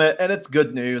development, and it's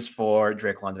good news for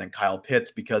Drake London and Kyle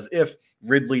Pitts, because if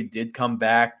Ridley did come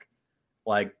back,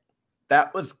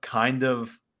 that was kind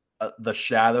of the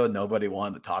shadow nobody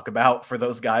wanted to talk about for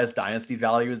those guys' dynasty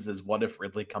values is what if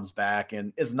Ridley comes back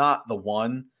and is not the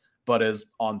one, but is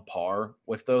on par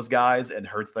with those guys and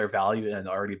hurts their value in an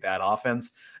already bad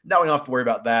offense. Now we don't have to worry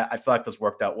about that. I feel like this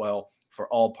worked out well for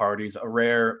all parties. A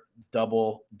rare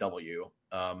double W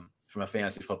from a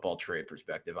fantasy football trade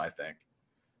perspective, I think.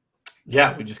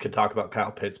 Yeah, we just could talk about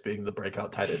Kyle Pitts being the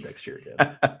breakout tight end next year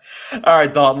again. All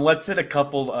right, Dalton, let's hit a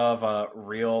couple of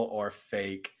real or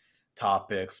fake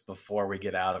topics before we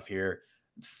get out of here.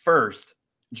 First,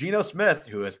 Geno Smith,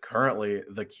 who is currently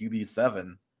the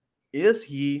QB7, is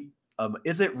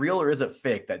it real or is it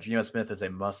fake that Geno Smith is a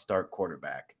must-start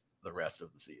quarterback the rest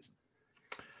of the season?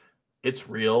 It's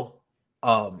real.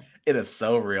 It is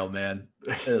so real, man.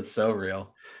 It is so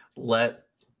real. Let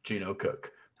Geno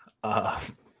cook.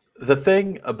 The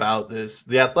thing about this,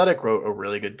 The Athletic wrote a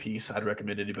really good piece. I'd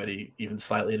recommend anybody even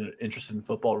slightly interested in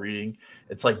football reading.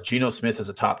 It's like Geno Smith is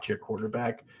a top-tier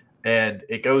quarterback, and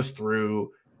it goes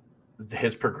through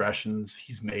his progressions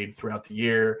he's made throughout the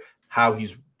year, how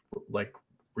he's like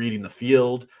reading the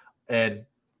field, and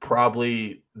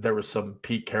probably there was some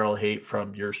Pete Carroll hate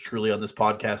from yours truly on this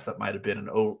podcast that might have been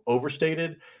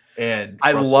overstated. And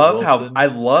I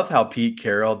love how Pete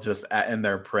Carroll just in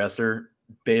their presser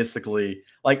basically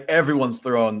like everyone's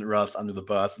throwing Russ under the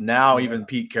bus. Now even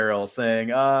Pete Carroll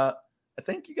saying, I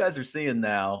think you guys are seeing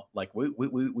now, like we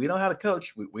know how to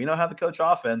coach. We know how to coach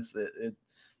offense.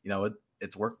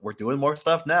 We're doing more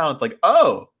stuff now. It's like,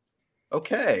 oh,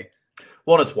 okay.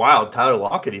 Well, it's wild. Tyler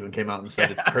Lockett even came out and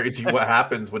said it's crazy what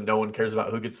happens when no one cares about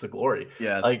who gets the glory.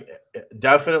 Yeah, like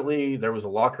definitely there was a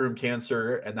locker room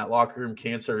cancer, and that locker room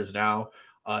cancer is now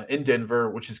in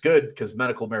Denver, which is good because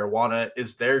medical marijuana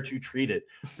is there to treat it.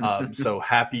 So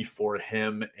happy for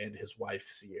him and his wife,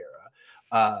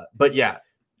 Sierra. But yeah,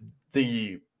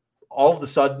 all of a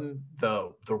sudden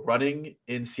the running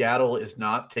in Seattle is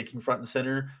not taking front and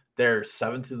center. They're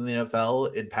 7th in the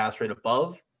NFL in pass rate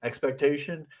above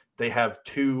expectation. They have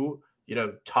two,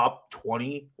 top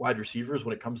 20 wide receivers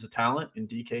when it comes to talent in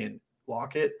DK and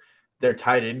Lockett. Their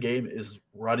tight end game is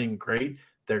running great.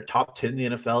 They're top 10 in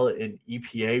the NFL in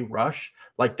EPA rush.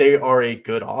 Like, they are a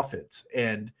good offense,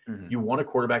 and you want a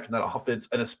quarterback in that offense.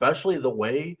 And especially the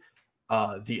way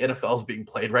the NFL is being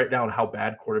played right now and how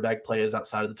bad quarterback play is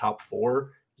outside of the top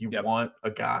 4. You want a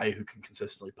guy who can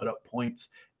consistently put up points,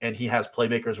 and he has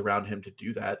playmakers around him to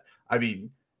do that. I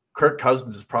mean, Kirk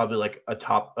Cousins is probably like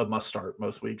a must start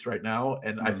most weeks right now.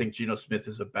 And I think Geno Smith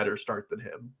is a better start than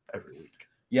him every week.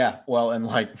 Yeah. Well, and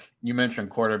like you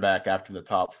mentioned quarterback after the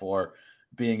top 4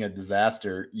 being a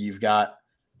disaster, you've got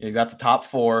the top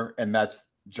 4, and that's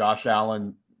Josh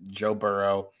Allen, Joe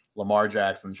Burrow, Lamar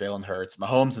Jackson, Jalen Hurts.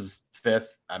 Mahomes is 5th.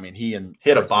 I mean, he and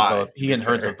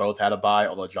Hurts have both had a bye,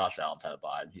 although Josh Allen's had a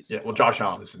bye. And Josh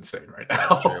Allen is insane right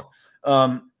now.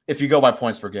 True. If you go by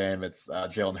points per game, it's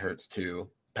Jalen Hurts 2,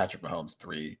 Patrick Mahomes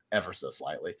 3, ever so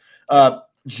slightly.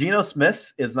 Geno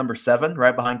Smith is number 7,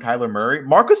 right behind Kyler Murray.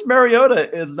 Marcus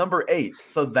Mariota is number 8.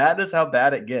 So that is how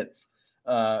bad it gets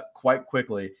quite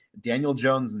quickly. Daniel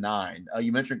Jones 9.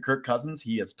 You mentioned Kirk Cousins.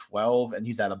 He is 12, and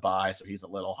he's at a bye, so he's a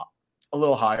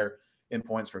little higher in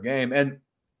points per game. And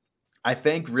I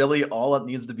think really all that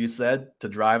needs to be said to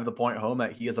drive the point home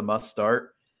that he is a must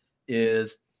start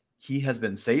is he has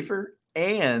been safer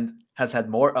and has had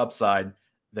more upside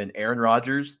than Aaron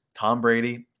Rodgers, Tom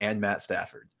Brady, and Matt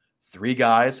Stafford. 3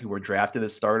 guys who were drafted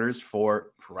as starters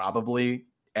for probably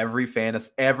every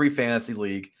fantasy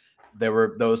league.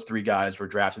 Those 3 guys were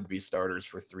drafted to be starters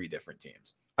for 3 different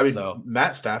teams. I mean,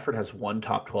 Matt Stafford has 1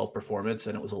 top 12 performance,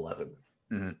 and it was 11.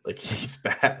 Like, he's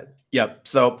bad. Yep.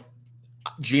 So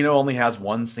Geno only has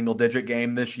 1 single-digit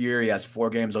game this year. He has 4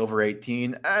 games over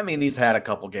 18. I mean, he's had a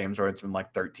couple games where it's been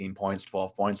like 13 points,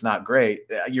 12 points. Not great.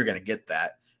 You're going to get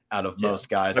that out of most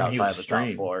guys outside of the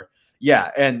top 4. Yeah,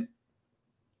 and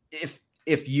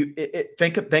if you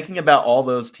thinking about all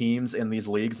those teams in these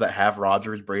leagues that have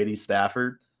Rodgers, Brady,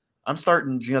 Stafford, I'm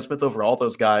starting Geno Smith over all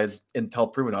those guys until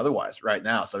proven otherwise right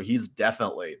now. So he's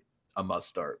definitely a must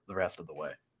start the rest of the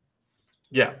way.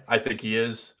 Yeah, I think he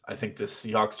is. I think this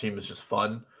Seahawks team is just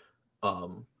fun.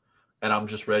 And I'm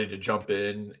just ready to jump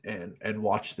in and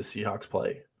watch the Seahawks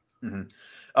play.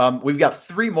 We've got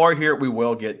 3 more here we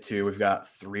will get to. We've got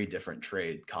 3 different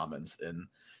trade comments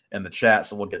in the chat,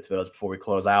 so we'll get to those before we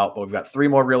close out. But we've got 3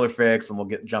 more real or fakes, and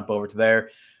we'll jump over to there.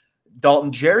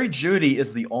 Dalton, Jerry Jeudy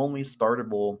is the only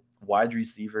startable wide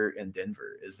receiver in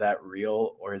Denver. Is that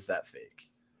real or is that fake?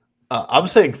 I'm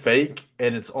saying fake,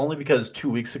 and it's only because 2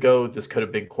 weeks ago this could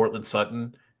have been Courtland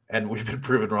Sutton, and we've been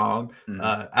proven wrong.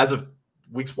 As of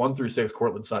weeks 1 through 6,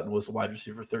 Courtland Sutton was the wide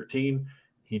receiver 13.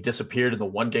 He disappeared in the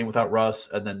 1 game without Russ,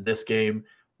 and then this game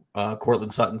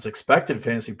Courtland Sutton's expected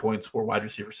fantasy points were wide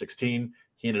receiver 16.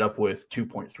 He ended up with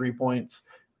 2.3 points.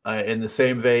 In the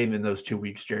same vein, in those 2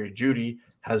 weeks, Jerry Jeudy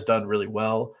has done really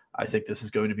well. I think this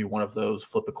is going to be one of those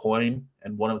flip a coin,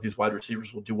 and one of these wide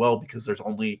receivers will do well because there's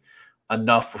only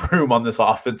enough room on this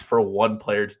offense for one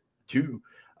player to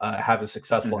have a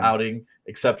successful outing,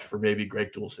 except for maybe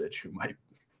Greg Dulcich, who might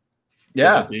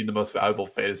be the most valuable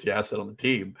fantasy asset on the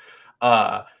team.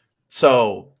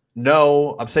 So,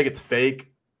 no, I'm saying it's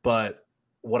fake, but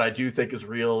what I do think is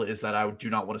real is that I do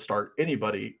not want to start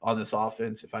anybody on this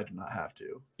offense if I do not have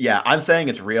to. Yeah, I'm saying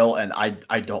it's real, and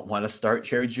I don't want to start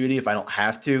Jerry Jeudy if I don't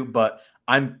have to, but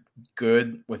I'm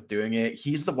good with doing it.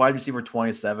 He's the wide receiver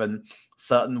 27,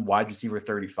 Sutton wide receiver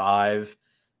 35,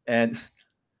 and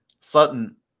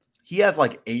Sutton, he has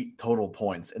like 8 total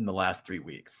points in the last 3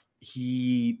 weeks.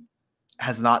 He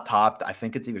has not topped, I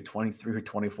think it's either 23 or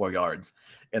 24 yards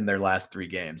in their last 3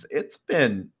 games. It's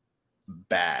been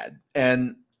bad.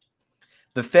 And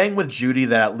the thing with Jeudy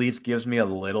that at least gives me a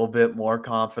little bit more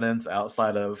confidence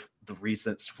outside of the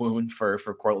recent swoon for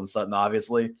Courtland Sutton,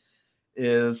 obviously,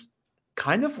 is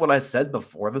kind of what I said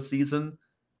before the season.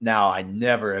 Now, I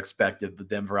never expected the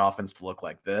Denver offense to look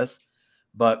like this,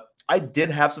 but I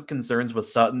did have some concerns with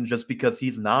Sutton just because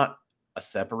he's not a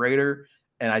separator.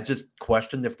 And I just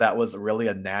questioned if that was really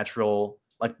a natural,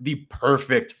 like the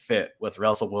perfect fit with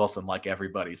Russell Wilson, like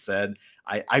everybody said.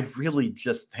 I really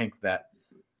just think that.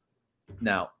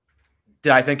 Now,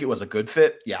 did I think it was a good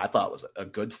fit? Yeah, I thought it was a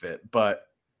good fit, but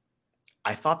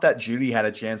I thought that Jeudy had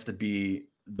a chance to be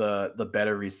the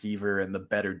better receiver and the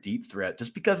better deep threat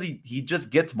just because he just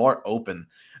gets more open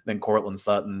than Courtland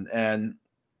Sutton. And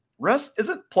Russ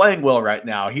isn't playing well right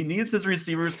now. He needs his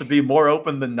receivers to be more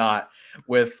open than not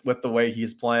with the way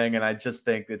he's playing. And I just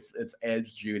think it's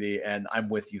edge Jeudy. And I'm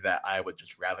with you that I would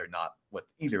just rather not with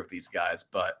either of these guys.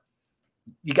 But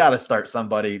you got to start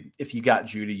somebody. If you got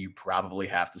Jeudy, you probably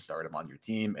have to start him on your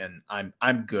team. And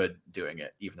I'm good doing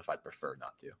it, even if I'd prefer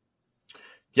not to.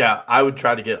 Yeah, I would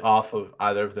try to get off of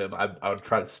either of them. I would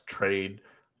try to trade.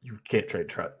 You can't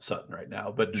trade Sutton right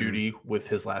now, but Jeudy, with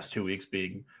his last 2 weeks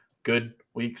being good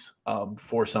weeks,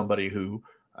 for somebody who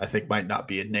I think might not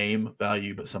be a name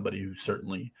value, but somebody who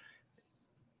certainly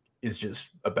is just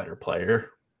a better player.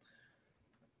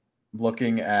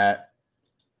 Looking at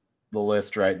the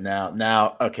list right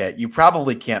now, okay, you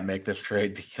probably can't make this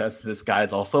trade because this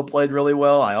guy's also played really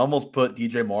well. I almost put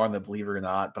DJ Moore on the believe it or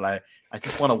not, but I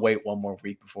just want to wait one more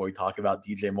week before we talk about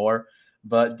DJ Moore.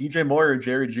 But DJ Moore or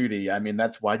Jerry Jeudy, I mean,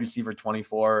 that's wide receiver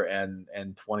 24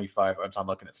 and 25. I'm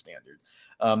looking at standard.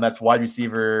 That's wide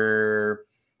receiver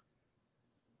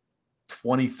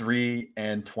 23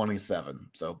 and 27.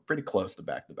 So pretty close to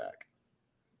back-to-back.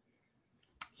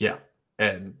 Yeah,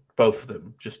 and both of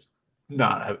them just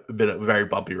not have been a very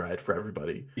bumpy ride for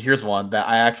everybody. Here's one that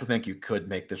I actually think you could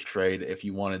make this trade if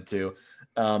you wanted to.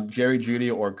 Jerry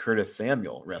Jeudy or Curtis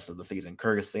Samuel rest of the season.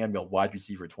 Curtis Samuel, wide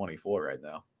receiver 24 right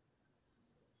now.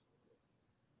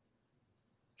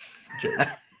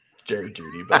 Jerry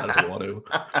Jeudy, but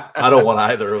I don't want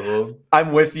either of them.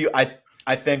 I'm with you.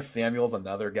 I think Samuel's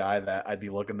another guy that I'd be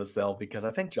looking to sell because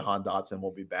I think Jahan Dotson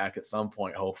will be back at some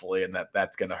point, hopefully, and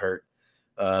that's going to hurt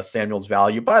Samuel's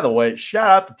value. By the way, shout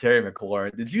out to Terry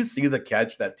McLaurin. Did you see the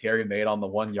catch that Terry made on the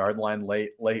 1 yard line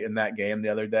late in that game the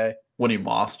other day? When he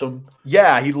mossed him?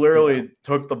 Yeah, he literally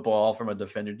took the ball from a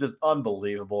defender. Just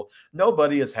unbelievable.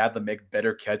 Nobody has had to make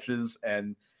better catches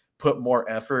and put more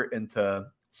effort into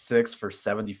 6 for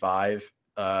 75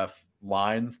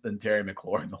 lines than Terry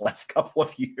McLaurin the last couple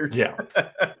of years. Yeah.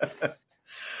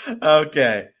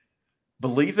 Okay.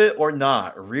 Believe it or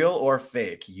not, real or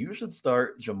fake, you should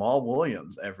start Jamal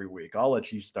Williams every week. I'll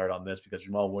let you start on this because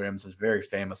Jamal Williams has very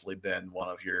famously been one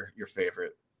of your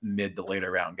favorite mid to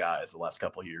later round guys the last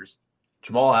couple of years.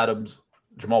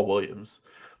 Jamal Williams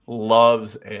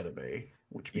loves anime,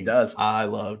 which means he does. I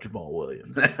love Jamal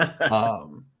Williams.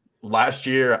 Last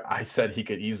year, I said he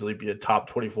could easily be a top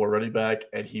 24 running back,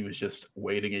 and he was just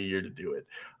waiting a year to do it.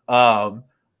 I'm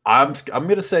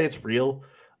going to say it's real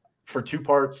for 2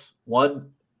 parts. One,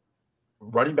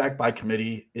 running back by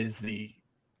committee is the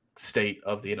state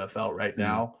of the NFL right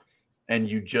now, and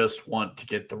you just want to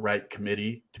get the right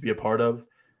committee to be a part of.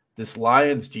 This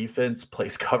Lions defense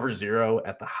plays cover 0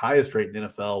 at the highest rate in the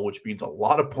NFL, which means a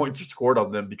lot of points are scored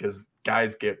on them because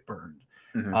guys get burned.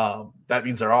 That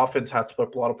means their offense has to put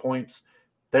up a lot of points.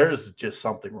 There's just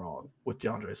something wrong with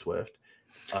DeAndre Swift.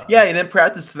 Yeah, and in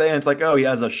practice today, and it's like, oh, he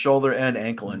has a shoulder and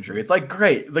ankle injury. It's like,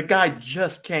 great, the guy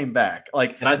just came back.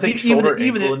 Like, and I think shoulder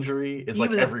ankle injury is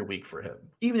like every week for him.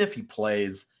 Even if he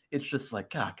plays, it's just like,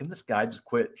 God, can this guy just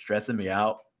quit stressing me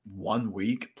out 1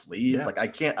 week, please? Yeah. Like, I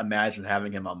can't imagine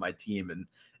having him on my team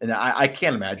And I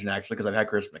can't imagine actually because I've had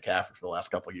Christian McCaffrey for the last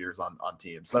couple of years on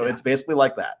teams. So it's basically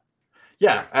like that.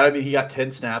 Yeah. And I mean, he got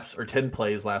 10 snaps or 10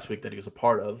 plays last week that he was a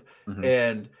part of. Mm-hmm.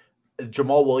 And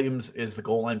Jamal Williams is the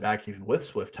goal line back even with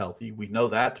Swift healthy. We know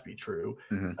that to be true.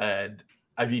 Mm-hmm. And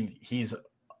I mean, he's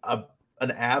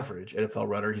an average NFL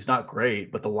runner. He's not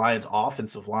great, but the Lions'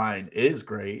 offensive line is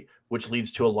great, which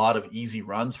leads to a lot of easy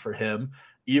runs for him.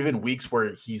 Even weeks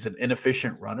where he's an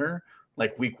inefficient runner,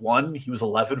 like week 1, he was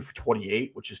 11 for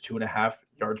 28, which is 2.5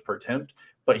 yards per attempt,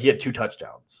 but he had 2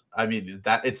 touchdowns. I mean,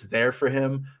 that it's there for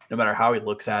him no matter how he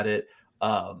looks at it.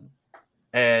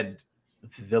 And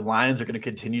the Lions are going to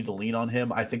continue to lean on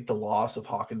him. I think the loss of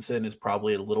Hawkinson is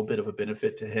probably a little bit of a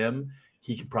benefit to him.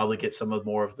 He can probably get some of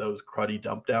more of those cruddy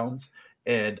dump downs.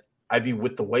 And I mean,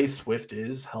 with the way Swift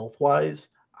is health-wise,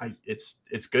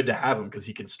 it's good to have him because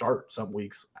he can start some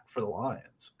weeks for the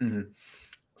Lions. Mm-hmm.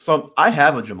 So I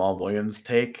have a Jamal Williams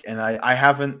take, and I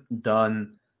haven't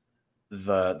done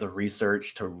the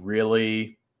research to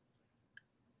really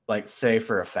like say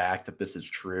for a fact that this is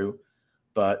true,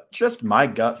 but just my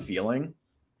gut feeling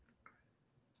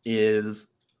is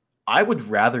I would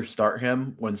rather start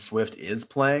him when Swift is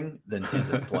playing than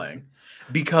isn't playing,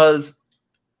 because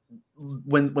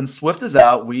when Swift is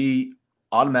out, we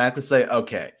automatically say,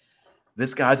 okay,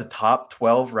 this guy's a top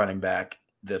 12 running back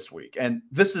this week. And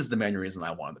this is the main reason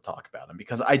I wanted to talk about him,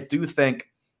 because I do think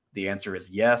the answer is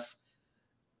yes.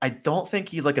 I don't think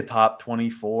he's like a top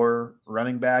 24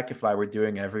 running back if I were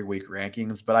doing every week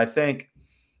rankings, but I think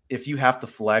if you have to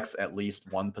flex at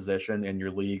least one position in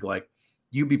your league, like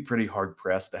you'd be pretty hard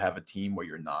pressed to have a team where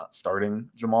you're not starting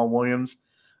Jamal Williams,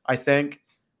 I think,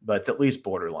 but it's at least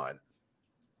borderline.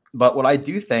 But what I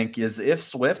do think is if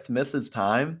Swift misses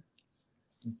time,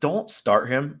 don't start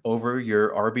him over your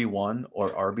RB1 or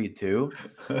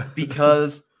RB2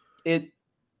 because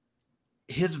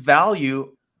his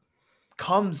value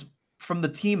comes from the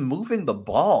team moving the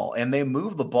ball, and they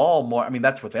move the ball more. I mean,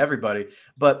 that's with everybody,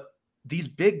 but these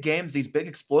big games, these big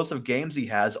explosive games he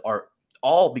has are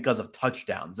all because of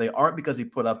touchdowns. They aren't because he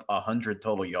put up 100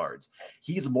 total yards.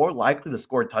 He's more likely to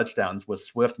score touchdowns with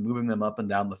Swift moving them up and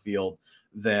down the field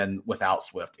than without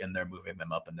Swift in there moving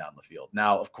them up and down the field.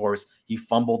 Now, of course, he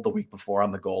fumbled the week before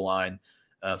on the goal line,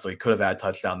 so he could have had a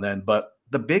touchdown then. But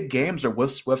the big games are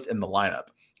with Swift in the lineup.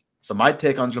 So my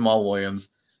take on Jamal Williams,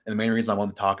 and the main reason I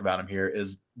want to talk about him here,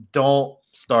 is don't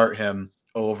start him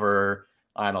over,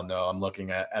 I don't know, I'm looking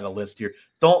at a list here.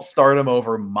 Don't start him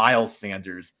over Miles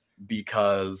Sanders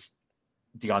because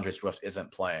DeAndre Swift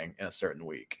isn't playing in a certain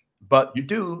week. But you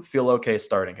do feel okay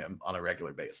starting him on a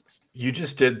regular basis. You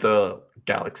just did the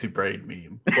Galaxy Brain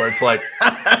meme where it's like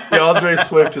DeAndre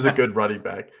Swift is a good running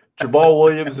back. Jamal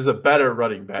Williams is a better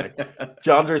running back.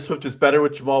 DeAndre Swift is better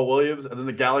with Jamal Williams. And then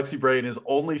the Galaxy Brain is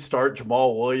only start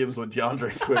Jamal Williams when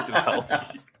DeAndre Swift is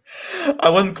healthy. I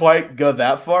wouldn't quite go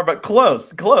that far, but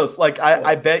close. Like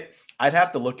I bet I'd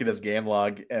have to look at his game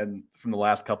log and from the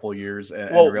last couple of years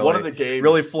and really, one of the games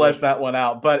really flesh that one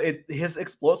out. But his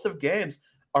explosive games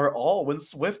are all when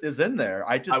Swift is in there.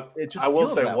 I will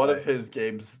say one of his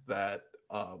games that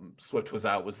Swift was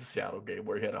out was the Seattle game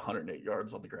where he had 108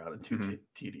 yards on the ground and 2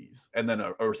 TDs, and then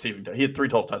a receiving. He had 3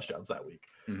 total touchdowns that week.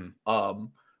 Mm-hmm.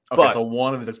 Okay, so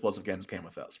one of his explosive games came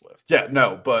without Swift. Yeah,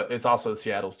 no, but it's also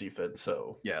Seattle's defense.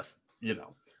 So yes,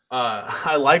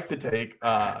 I like the take.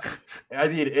 I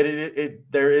mean,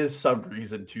 there is some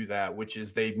reason to that, which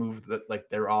is they moved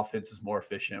their offense is more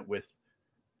efficient with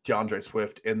DeAndre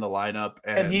Swift in the lineup,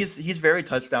 and he's very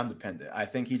touchdown dependent. I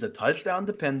think he's a touchdown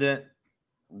dependent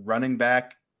running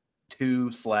back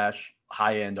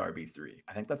 2/high end RB3.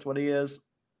 I think that's what he is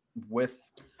with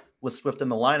Swift in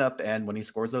the lineup, and when he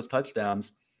scores those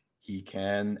touchdowns, he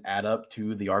can add up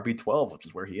to the RB12, which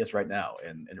is where he is right now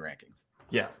in rankings.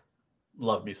 Yeah,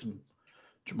 love me some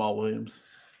Jamal Williams.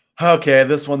 Okay,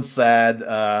 this one's sad.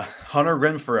 Hunter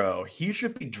Renfrow, he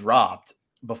should be dropped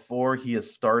before he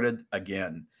has started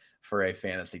again for a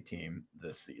fantasy team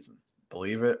this season.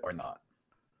 Believe it or not.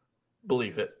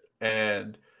 Believe it.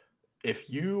 And if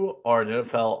you are an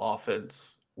NFL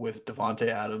offense with Davante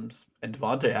Adams, and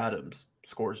Davante Adams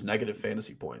scores negative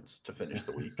fantasy points to finish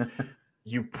the week,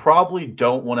 you probably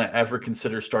don't want to ever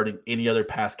consider starting any other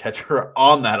pass catcher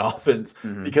on that offense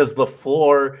because the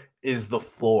floor is the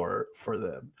floor for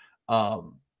them. I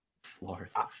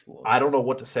don't know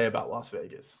what to say about Las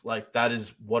Vegas. Like, that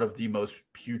is one of the most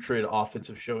putrid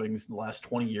offensive showings in the last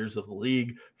 20 years of the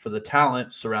league for the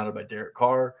talent surrounded by Derek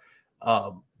Carr.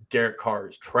 Derek Carr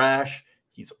is trash.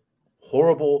 He's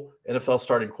horrible NFL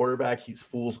starting quarterback. He's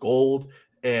fool's gold,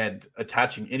 and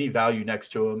attaching any value next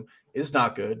to him is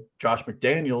not good. Josh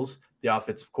McDaniels, the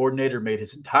offensive coordinator, made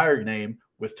his entire name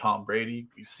with Tom Brady.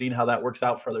 We've seen how that works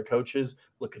out for other coaches.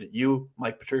 Looking at you,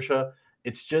 Mike Patricia.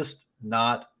 It's just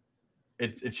not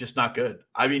good.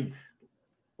 I mean,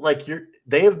 like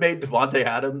they have made Davante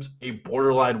Adams a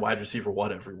borderline wide receiver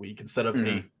 1 every week instead of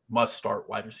a must start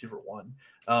wide receiver 1.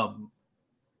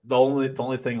 The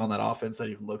only thing on that offense that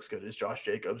even looks good is Josh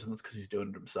Jacobs, and that's because he's doing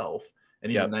it himself.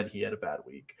 And even then, he had a bad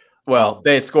week. Well,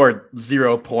 they scored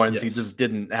 0 points. Yes. He just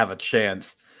didn't have a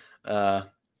chance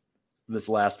this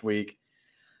last week.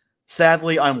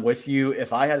 Sadly, I'm with you.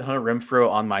 If I had Hunter Renfrow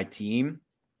on my team,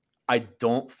 I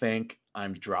don't think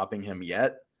I'm dropping him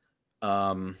yet.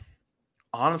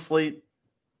 Honestly,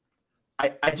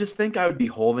 I just think I would be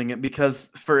holding it because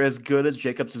for as good as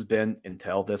Jacobs has been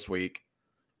until this week,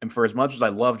 and for as much as I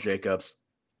love Jacobs,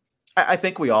 I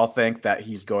think we all think that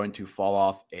he's going to fall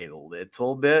off a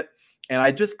little bit. And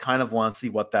I just kind of want to see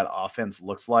what that offense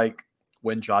looks like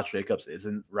when Josh Jacobs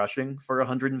isn't rushing for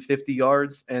 150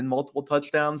 yards and multiple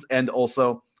touchdowns, and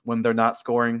also when they're not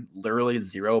scoring literally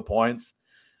 0 points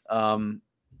in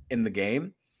the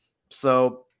game.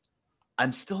 So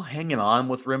I'm still hanging on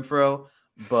with Renfrow,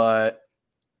 but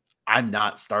I'm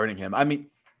not starting him. I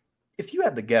mean, if you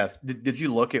had to guess, did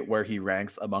you look at where he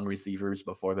ranks among receivers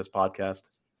before this podcast?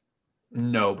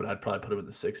 No, but I'd probably put him in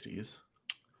the 60s.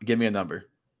 Give me a number.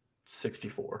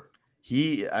 64.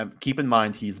 Keep in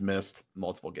mind he's missed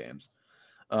multiple games.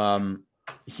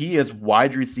 He is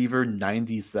wide receiver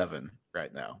 97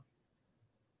 right now.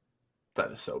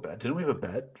 That is so bad. Didn't we have a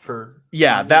bet for?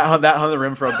 Yeah, that Hunter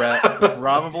Renfrow bet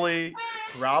probably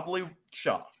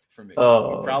shocked for me.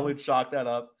 Oh. We probably chalked that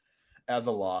up as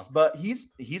a loss. But he's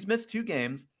missed 2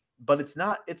 games, but it's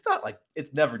not like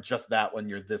it's never just that when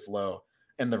you're this low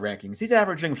in the rankings. He's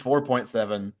averaging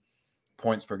 4.7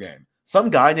 points per game.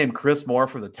 Some guy named Chris Moore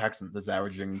for the Texans is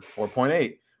averaging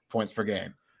 4.8 points per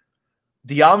game.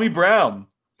 De'Ami Brown,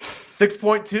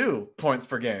 6.2 points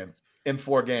per game in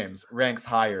 4 games, ranks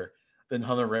higher than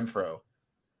Hunter Renfrow.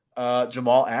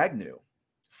 Jamal Agnew,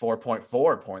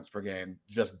 4.4 points per game,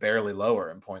 just barely lower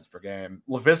in points per game.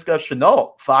 Laviska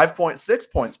Shenault,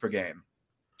 5.6 points per game,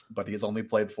 but he's only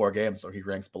played 4 games, so he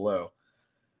ranks below.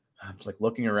 I'm just like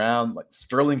looking around, like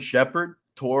Sterling Shepard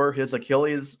tore his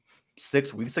Achilles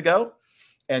 6 weeks ago,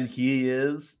 and he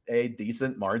is a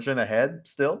decent margin ahead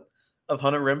still of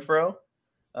Hunter Renfrow.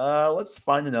 Let's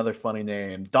find another funny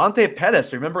name. Dante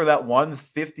Pettis. Remember that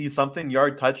 150-something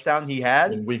yard touchdown he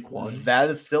had in week 1? That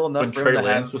is still enough when for Trey him to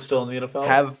Lance was still in the NFL.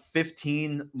 Have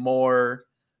 15 more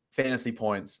fantasy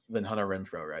points than Hunter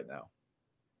Renfrow right now.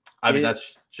 I mean,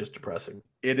 that's just depressing.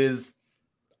 It is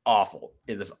awful.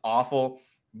 It is awful.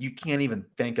 You can't even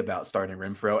think about starting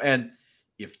Renfrow. And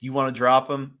if you want to drop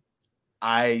him,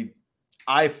 I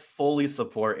fully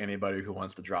support anybody who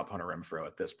wants to drop Hunter Renfrow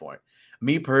at this point.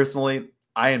 Me personally,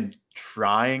 I am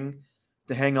trying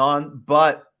to hang on,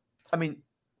 but I mean,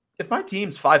 if my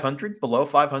team's 500, below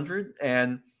 500,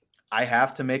 and I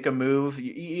have to make a move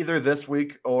either this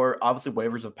week or obviously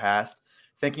waivers have passed,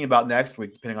 thinking about next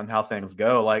week, depending on how things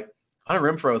go, like Hunter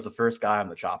Renfrow is the first guy on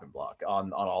the chopping block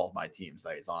on all of my teams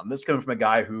that he's on. This comes from a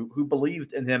guy who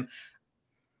believed in him.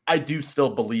 I do still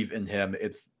believe in him.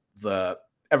 It's the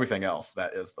everything else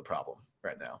that is the problem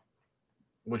right now.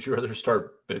 Would you rather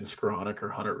start Ben Skoranek or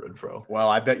Hunter Renfrow? Well,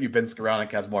 I bet you Ben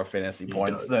Skoranek has more fantasy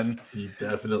points than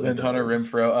Hunter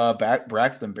Renfrow.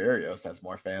 Braxton Berrios has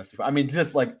more fantasy. I mean,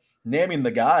 just like naming the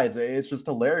guys, it's just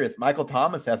hilarious. Michael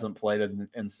Thomas hasn't played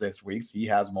in 6 weeks. He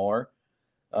has more.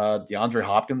 DeAndre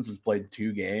Hopkins has played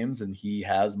 2 games, and he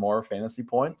has more fantasy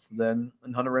points than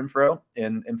Hunter Renfrow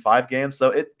in 5 games.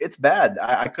 So it's bad.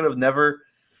 I could have never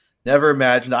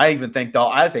imagined.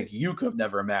 I think you could have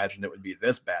never imagined it would be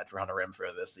this bad for Hunter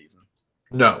Renfrow this season.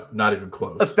 No, not even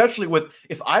close. Especially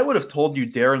if I would have told you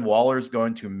Darren Waller is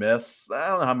going to miss, I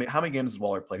don't know how many games has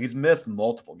Waller played. He's missed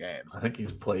multiple games. I think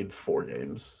he's played 4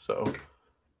 games. So,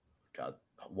 God,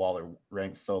 Waller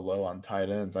ranks so low on tight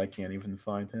ends. I can't even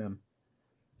find him.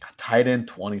 God, tight end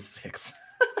 26.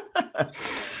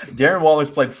 Darren Waller's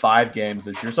played 5 games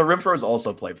this year. So Renfrow's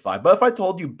also played 5. But if I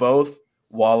told you both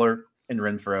Waller and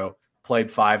Renfrow played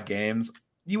 5 games,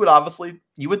 you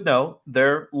would know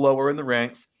they're lower in the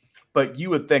ranks, but you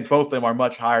would think both of them are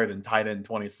much higher than tight end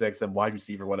 26 and wide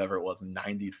receiver, whatever it was,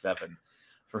 97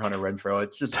 for Hunter Renfrow.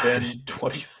 It's just been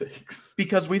 26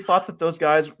 because we thought that those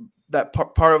guys, that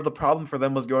part of the problem for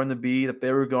them was going to be that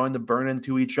they were going to burn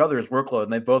into each other's workload,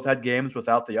 and they both had games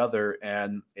without the other,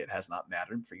 and it has not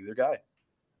mattered for either guy.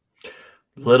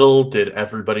 Little did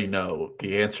everybody know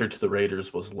the answer to the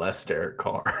Raiders was less Derek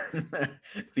Carr.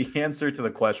 The answer to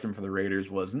the question for the Raiders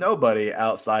was nobody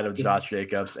outside of Josh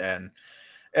Jacobs and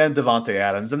Davante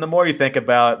Adams. And the more you think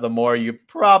about it, the more you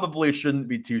probably shouldn't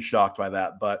be too shocked by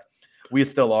that. But We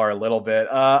still are a little bit.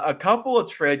 A couple of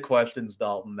trade questions,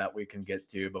 Dalton, that we can get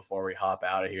to before we hop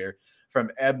out of here. From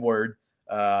Edward,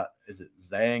 is it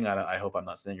Zhang? I hope I'm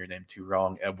not saying your name too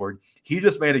wrong, Edward. He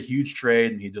just made a huge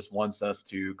trade, and he just wants us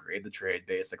to grade the trade,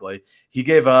 basically. He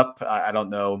gave up, I don't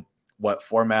know what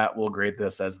format we'll grade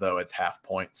this as, though it's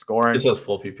half-point scoring. This has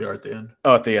full PPR at the end.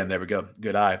 Oh, at the end. There we go.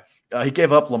 Good eye. He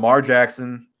gave up Lamar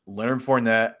Jackson, Leonard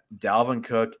Fournette, Dalvin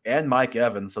Cook, and Mike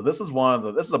Evans. So this is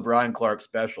a Brian Clark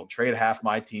special. Trade half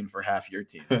my team for half your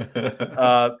team.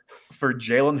 For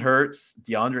Jalen Hurts,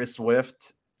 DeAndre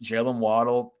Swift, Jalen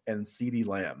Waddle, and CeeDee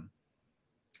Lamb.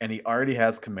 And he already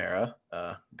has Kamara.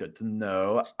 Good to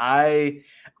know. I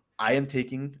am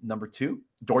taking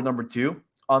door number two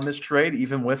on this trade,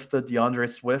 even with the DeAndre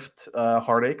Swift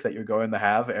heartache that you're going to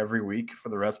have every week for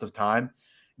the rest of time.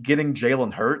 Getting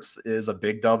Jalen Hurts is a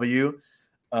big W.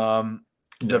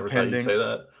 Never thought you'd say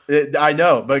that. I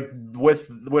know, but with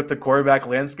the quarterback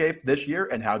landscape this year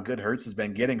and how good Hurts has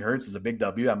been, getting Hurts is a big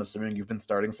W. I'm assuming you've been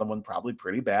starting someone probably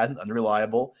pretty bad and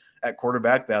unreliable at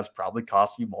quarterback. That's probably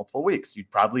cost you multiple weeks.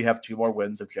 You'd probably have 2 more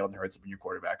wins if Jalen Hurts had been your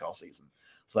quarterback all season.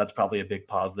 So that's probably a big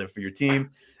positive for your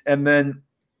team. And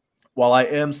while I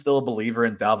am still a believer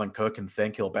in Dalvin Cook and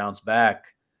think he'll bounce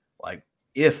back, like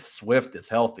if Swift is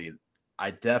healthy,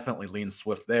 I definitely lean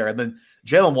Swift there. And then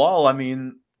Jalen Waddle, I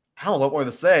mean, I don't know what more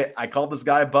to say. I called this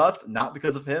guy a bust, not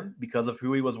because of him, because of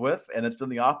who he was with. And it's been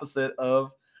the opposite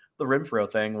of the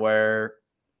Renfrow thing where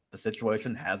the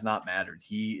situation has not mattered.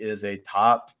 He is a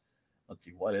top, let's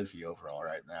see, what is he overall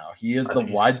right now? He is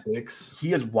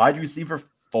he is wide receiver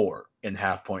 4 in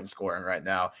half-point scoring right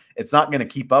now. It's not going to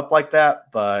keep up like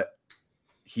that, but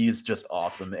he's just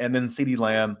awesome. And then CeeDee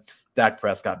Lamb, Dak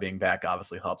Prescott being back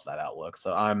obviously helps that outlook.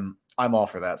 So I'm all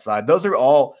for that side. Those are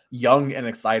all young and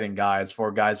exciting guys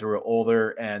for guys who are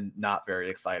older and not very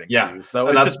exciting. Yeah. Too. So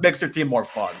it just makes your team more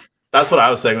fun. That's what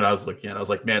I was saying when I was looking at it. I was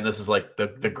like, man, this is like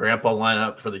the grandpa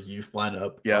lineup for the youth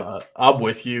lineup. Yeah. I'm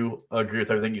with you. I agree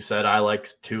with everything you said. I like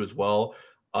too as well.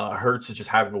 Hurts is just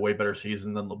having a way better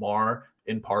season than Lamar,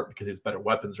 in part because he has better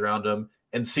weapons around him.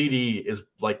 And CD is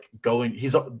like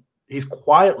he's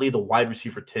quietly the wide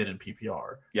receiver 10 in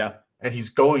PPR. Yeah. And he's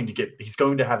going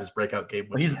to have his breakout game.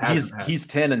 He's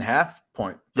 10.5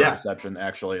 point reception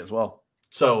actually as well.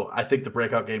 So I think the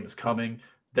breakout game is coming.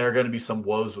 There are going to be some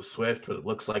woes with Swift, but it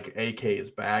looks like AK is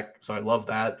back. So I love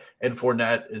that. And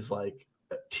Fournette is like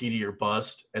TD or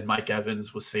bust. And Mike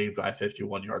Evans was saved by a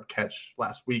 51-yard catch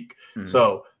last week. Mm-hmm.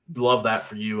 So love that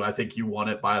for you. I think you won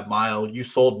it by a mile. You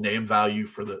sold name value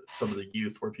for some of the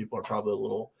youth where people are probably a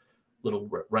little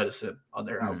reticent on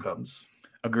their outcomes.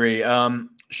 Agree.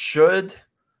 Should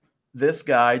this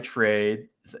guy trade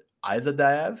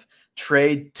Izadaev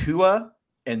trade Tua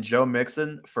and Joe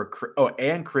Mixon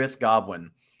and Chris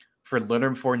Godwin for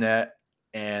Leonard Fournette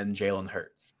and Jalen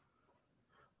Hurts?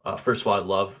 First of all, I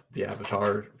love the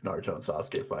avatar of Naruto and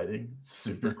Sasuke fighting.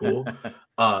 Super cool.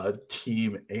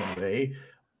 Team anime.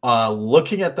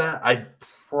 Looking at that, I'd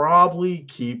probably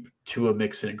keep Tua,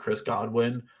 Mixon, and Chris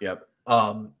Godwin. Yep.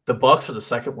 The Bucs are the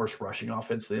second worst rushing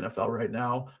offense in the NFL right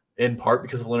now, in part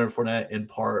because of Leonard Fournette, in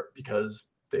part because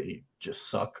they just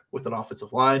suck with an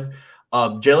offensive line.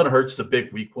 Jalen Hurts is a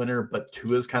big week winner, but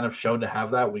Tua's kind of shown to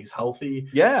have that when he's healthy.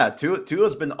 Yeah,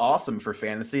 Tua's been awesome for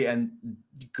fantasy and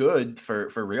good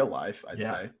for real life, I'd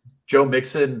say. Joe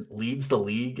Mixon leads the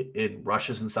league in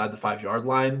rushes inside the 5-yard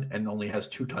line and only has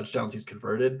 2 touchdowns he's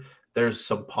converted. There's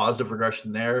some positive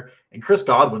regression there. And Chris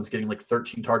Godwin's getting like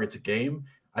 13 targets a game.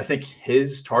 I think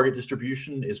his target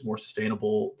distribution is more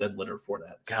sustainable than Leonard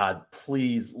Fournette. God,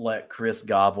 please let Chris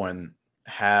Godwin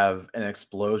have an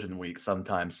explosion week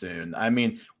sometime soon. I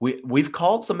mean, we've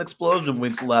called some explosion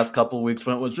weeks the last couple of weeks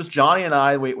when it was just Johnny and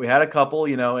I. We had a couple,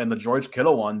 and the George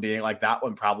Kittle one being like that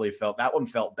one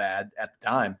felt bad at the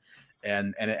time,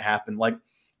 and it happened. Like,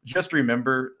 just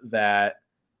remember that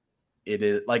it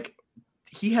is like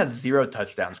he has 0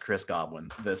 touchdowns, Chris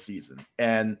Godwin, this season,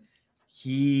 and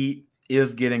he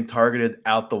is getting targeted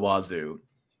out the wazoo.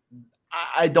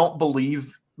 I don't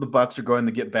believe the Bucs are going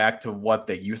to get back to what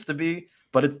they used to be,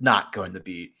 but it's not going to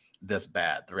be this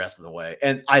bad the rest of the way.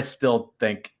 And I still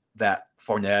think that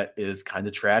Fournette is kind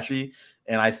of trashy,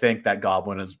 and I think that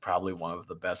Godwin is probably one of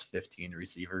the best 15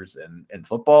 receivers in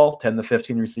football, 10 to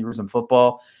 15 receivers in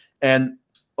football. And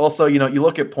also, you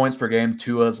look at points per game.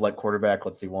 Tua's like quarterback.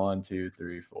 Let's see, 1, 2,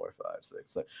 3, 4, 5,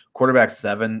 6. So quarterback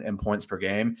 7 in points per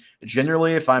game.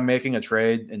 Generally, if I'm making a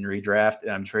trade in redraft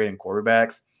and I'm trading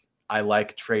quarterbacks, I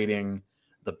like trading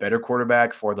the better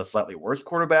quarterback for the slightly worse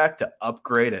quarterback to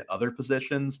upgrade at other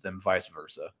positions than vice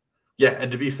versa. Yeah,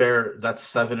 and to be fair, that's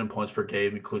 7 in points per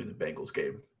game, including the Bengals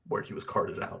game where he was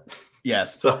carted out.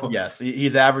 Yes. Yes.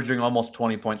 He's averaging almost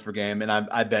 20 points per game. And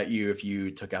I bet you if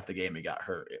you took out the game he got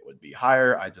hurt, it would be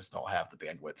higher. I just don't have the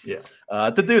bandwidth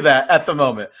to do that at the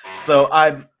moment. So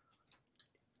I'm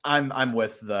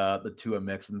with the Tua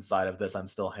Mixon side of this. I'm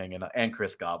still hanging up. And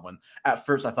Chris Godwin. At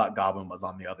first, I thought Godwin was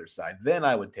on the other side. Then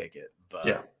I would take it. But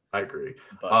yeah, I agree.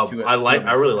 I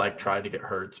really like trying to get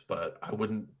Hurts, but I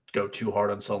wouldn't go too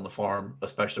hard on selling the farm,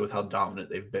 especially with how dominant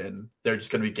they've been. They're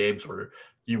just going to be games where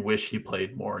you wish he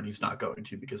played more, and he's not going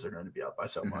to because they're going to be up by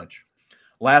so much.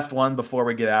 Last one before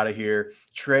we get out of here.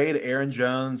 Trade Aaron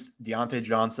Jones, Deontay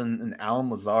Johnson, and Allen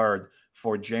Lazard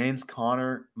for James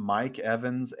Conner, Mike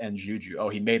Evans, and Juju. Oh,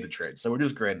 he made the trade. So we're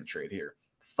just grading the trade here.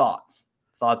 Thoughts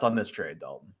on this trade,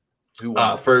 Dalton? Who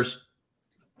won? First,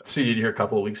 see you here a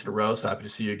couple of weeks in a row. So happy to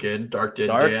see you again. Dark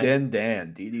Dan,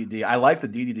 DDD. I like the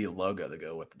DDD logo to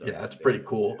go with the Dark. Yeah, it's pretty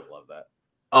cool. I love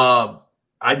that.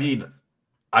 I mean,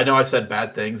 I know I said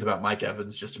bad things about Mike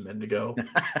Evans just a minute ago,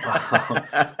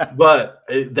 but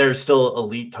there's still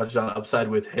elite touchdown upside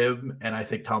with him, and I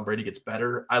think Tom Brady gets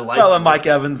better. And Mike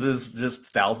Evans is just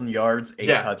 1,000 yards, 8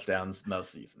 touchdowns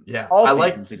most seasons. Yeah, all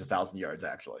seasons he's 1,000 yards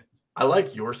actually. I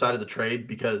like your side of the trade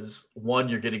because one,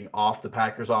 you're getting off the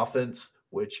Packers offense,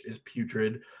 which is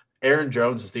putrid. Aaron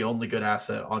Jones is the only good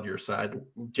asset on your side.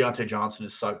 Deontay Johnson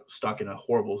is stuck in a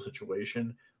horrible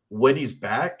situation. When he's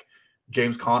back,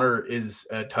 James Conner is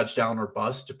a touchdown or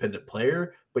bust dependent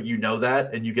player, but you know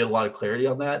that, and you get a lot of clarity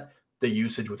on that. The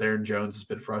usage with Aaron Jones has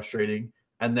been frustrating.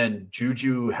 And then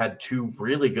Juju had 2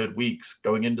 really good weeks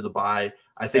going into the bye.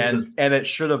 I think and it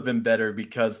should have been better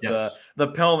because the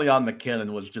penalty on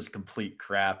McKinnon was just complete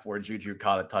crap where Juju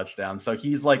caught a touchdown. So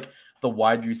he's like the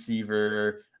wide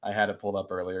receiver. I had it pulled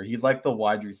up earlier. He's like the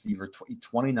wide receiver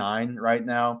 29 right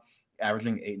now,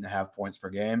 averaging 8.5 points per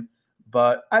game.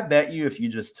 But I bet you if you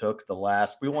just took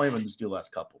we won't even just do the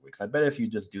last couple of weeks. I bet if you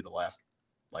just do the last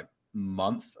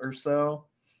month or so,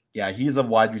 yeah, he's a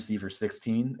wide receiver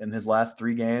 16 in his last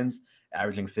 3 games,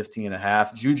 averaging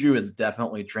 15.5. Juju is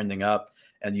definitely trending up,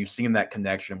 and you've seen that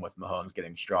connection with Mahomes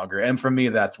getting stronger. And for me,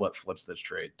 that's what flips this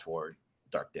trade toward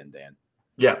Dark Dan Dan.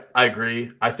 Yeah, I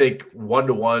agree. I think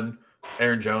 1-to-1,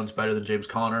 Aaron Jones better than James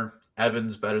Conner,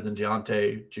 Evans better than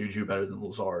Deontay, Juju better than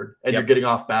Lazard. And you're getting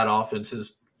off bad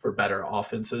offenses for better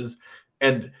offenses.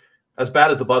 And as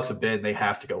bad as the Bucs have been, they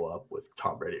have to go up with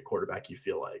Tom Brady at quarterback, you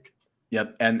feel like.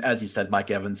 Yep. And as you said,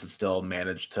 Mike Evans has still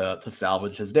managed to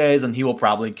salvage his days, and he will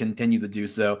probably continue to do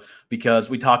so because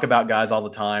we talk about guys all the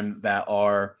time that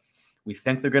we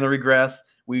think they're going to regress.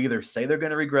 We either say they're going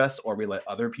to regress or we let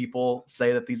other people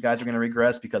say that these guys are going to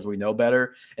regress because we know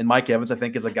better. And Mike Evans, I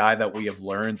think, is a guy that we have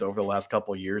learned over the last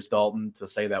couple of years, Dalton, to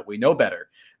say that we know better,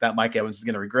 that Mike Evans is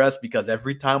going to regress because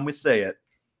every time we say it,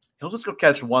 he'll just go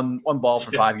catch one ball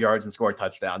for 5 yards and score a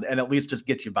touchdown and at least just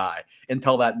get you by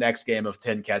until that next game of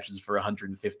 10 catches for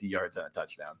 150 yards and a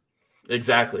touchdown.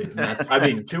 Exactly.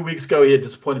 And 2 weeks ago, he had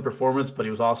disappointing performance, but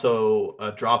he was also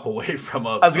a drop away from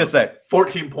I was going to say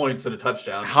 14 points and a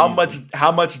touchdown. How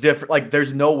much different?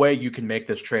 There's no way you can make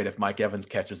this trade if Mike Evans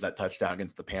catches that touchdown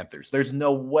against the Panthers. There's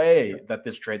no way that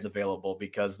this trade's available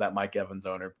because that Mike Evans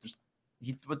owner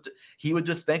he would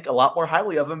just think a lot more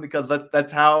highly of him because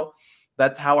that's how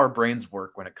our brains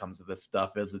work when it comes to this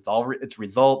stuff. It's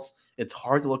results. It's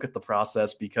hard to look at the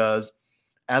process because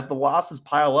as the losses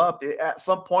pile up, at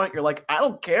some point you're like, I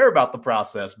don't care about the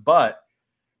process. But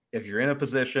if you're in a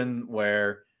position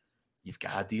where you've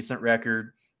got a decent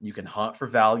record, you can hunt for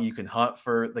value, you can hunt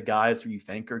for the guys who you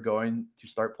think are going to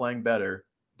start playing better.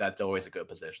 That's always a good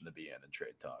position to be in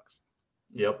trade talks.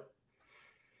 Yep.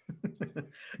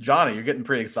 Johnny, you're getting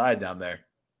pretty excited down there.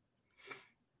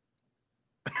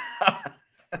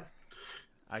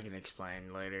 I can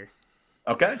explain later.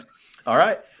 Okay. All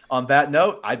right. On that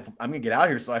note, I'm gonna get out of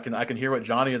here so I can hear what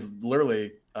Johnny is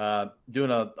literally doing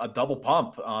a double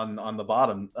pump on the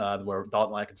bottom where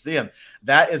Dalton and I can see him.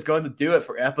 That is going to do it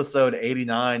for episode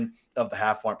 89 of the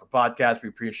Half Point Per Podcast. We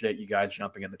appreciate you guys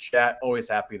jumping in the chat. Always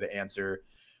happy to answer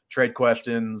trade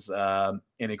questions,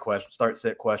 any questions,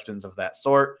 start-sit questions of that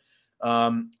sort.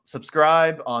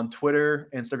 Subscribe on Twitter,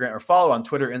 Instagram, or follow on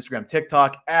Twitter, Instagram,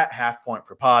 TikTok at Half Point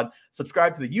Per Pod.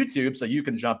 Subscribe to the YouTube so you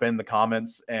can jump in the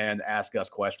comments and ask us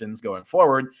questions going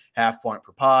forward. Half Point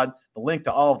Per Pod. The link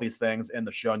to all of these things in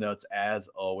the show notes as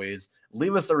always.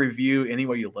 Leave us a review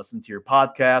anywhere you listen to your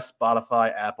podcast,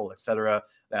 Spotify, Apple, etc.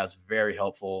 That's very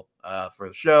helpful for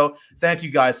the show. Thank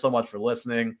you guys so much for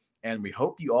listening. And we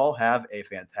hope you all have a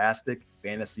fantastic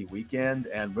fantasy weekend.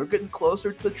 And we're getting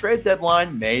closer to the trade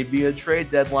deadline. Maybe a trade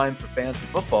deadline for fantasy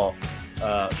football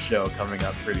show coming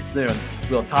up pretty soon.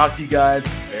 We'll talk to you guys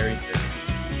very soon.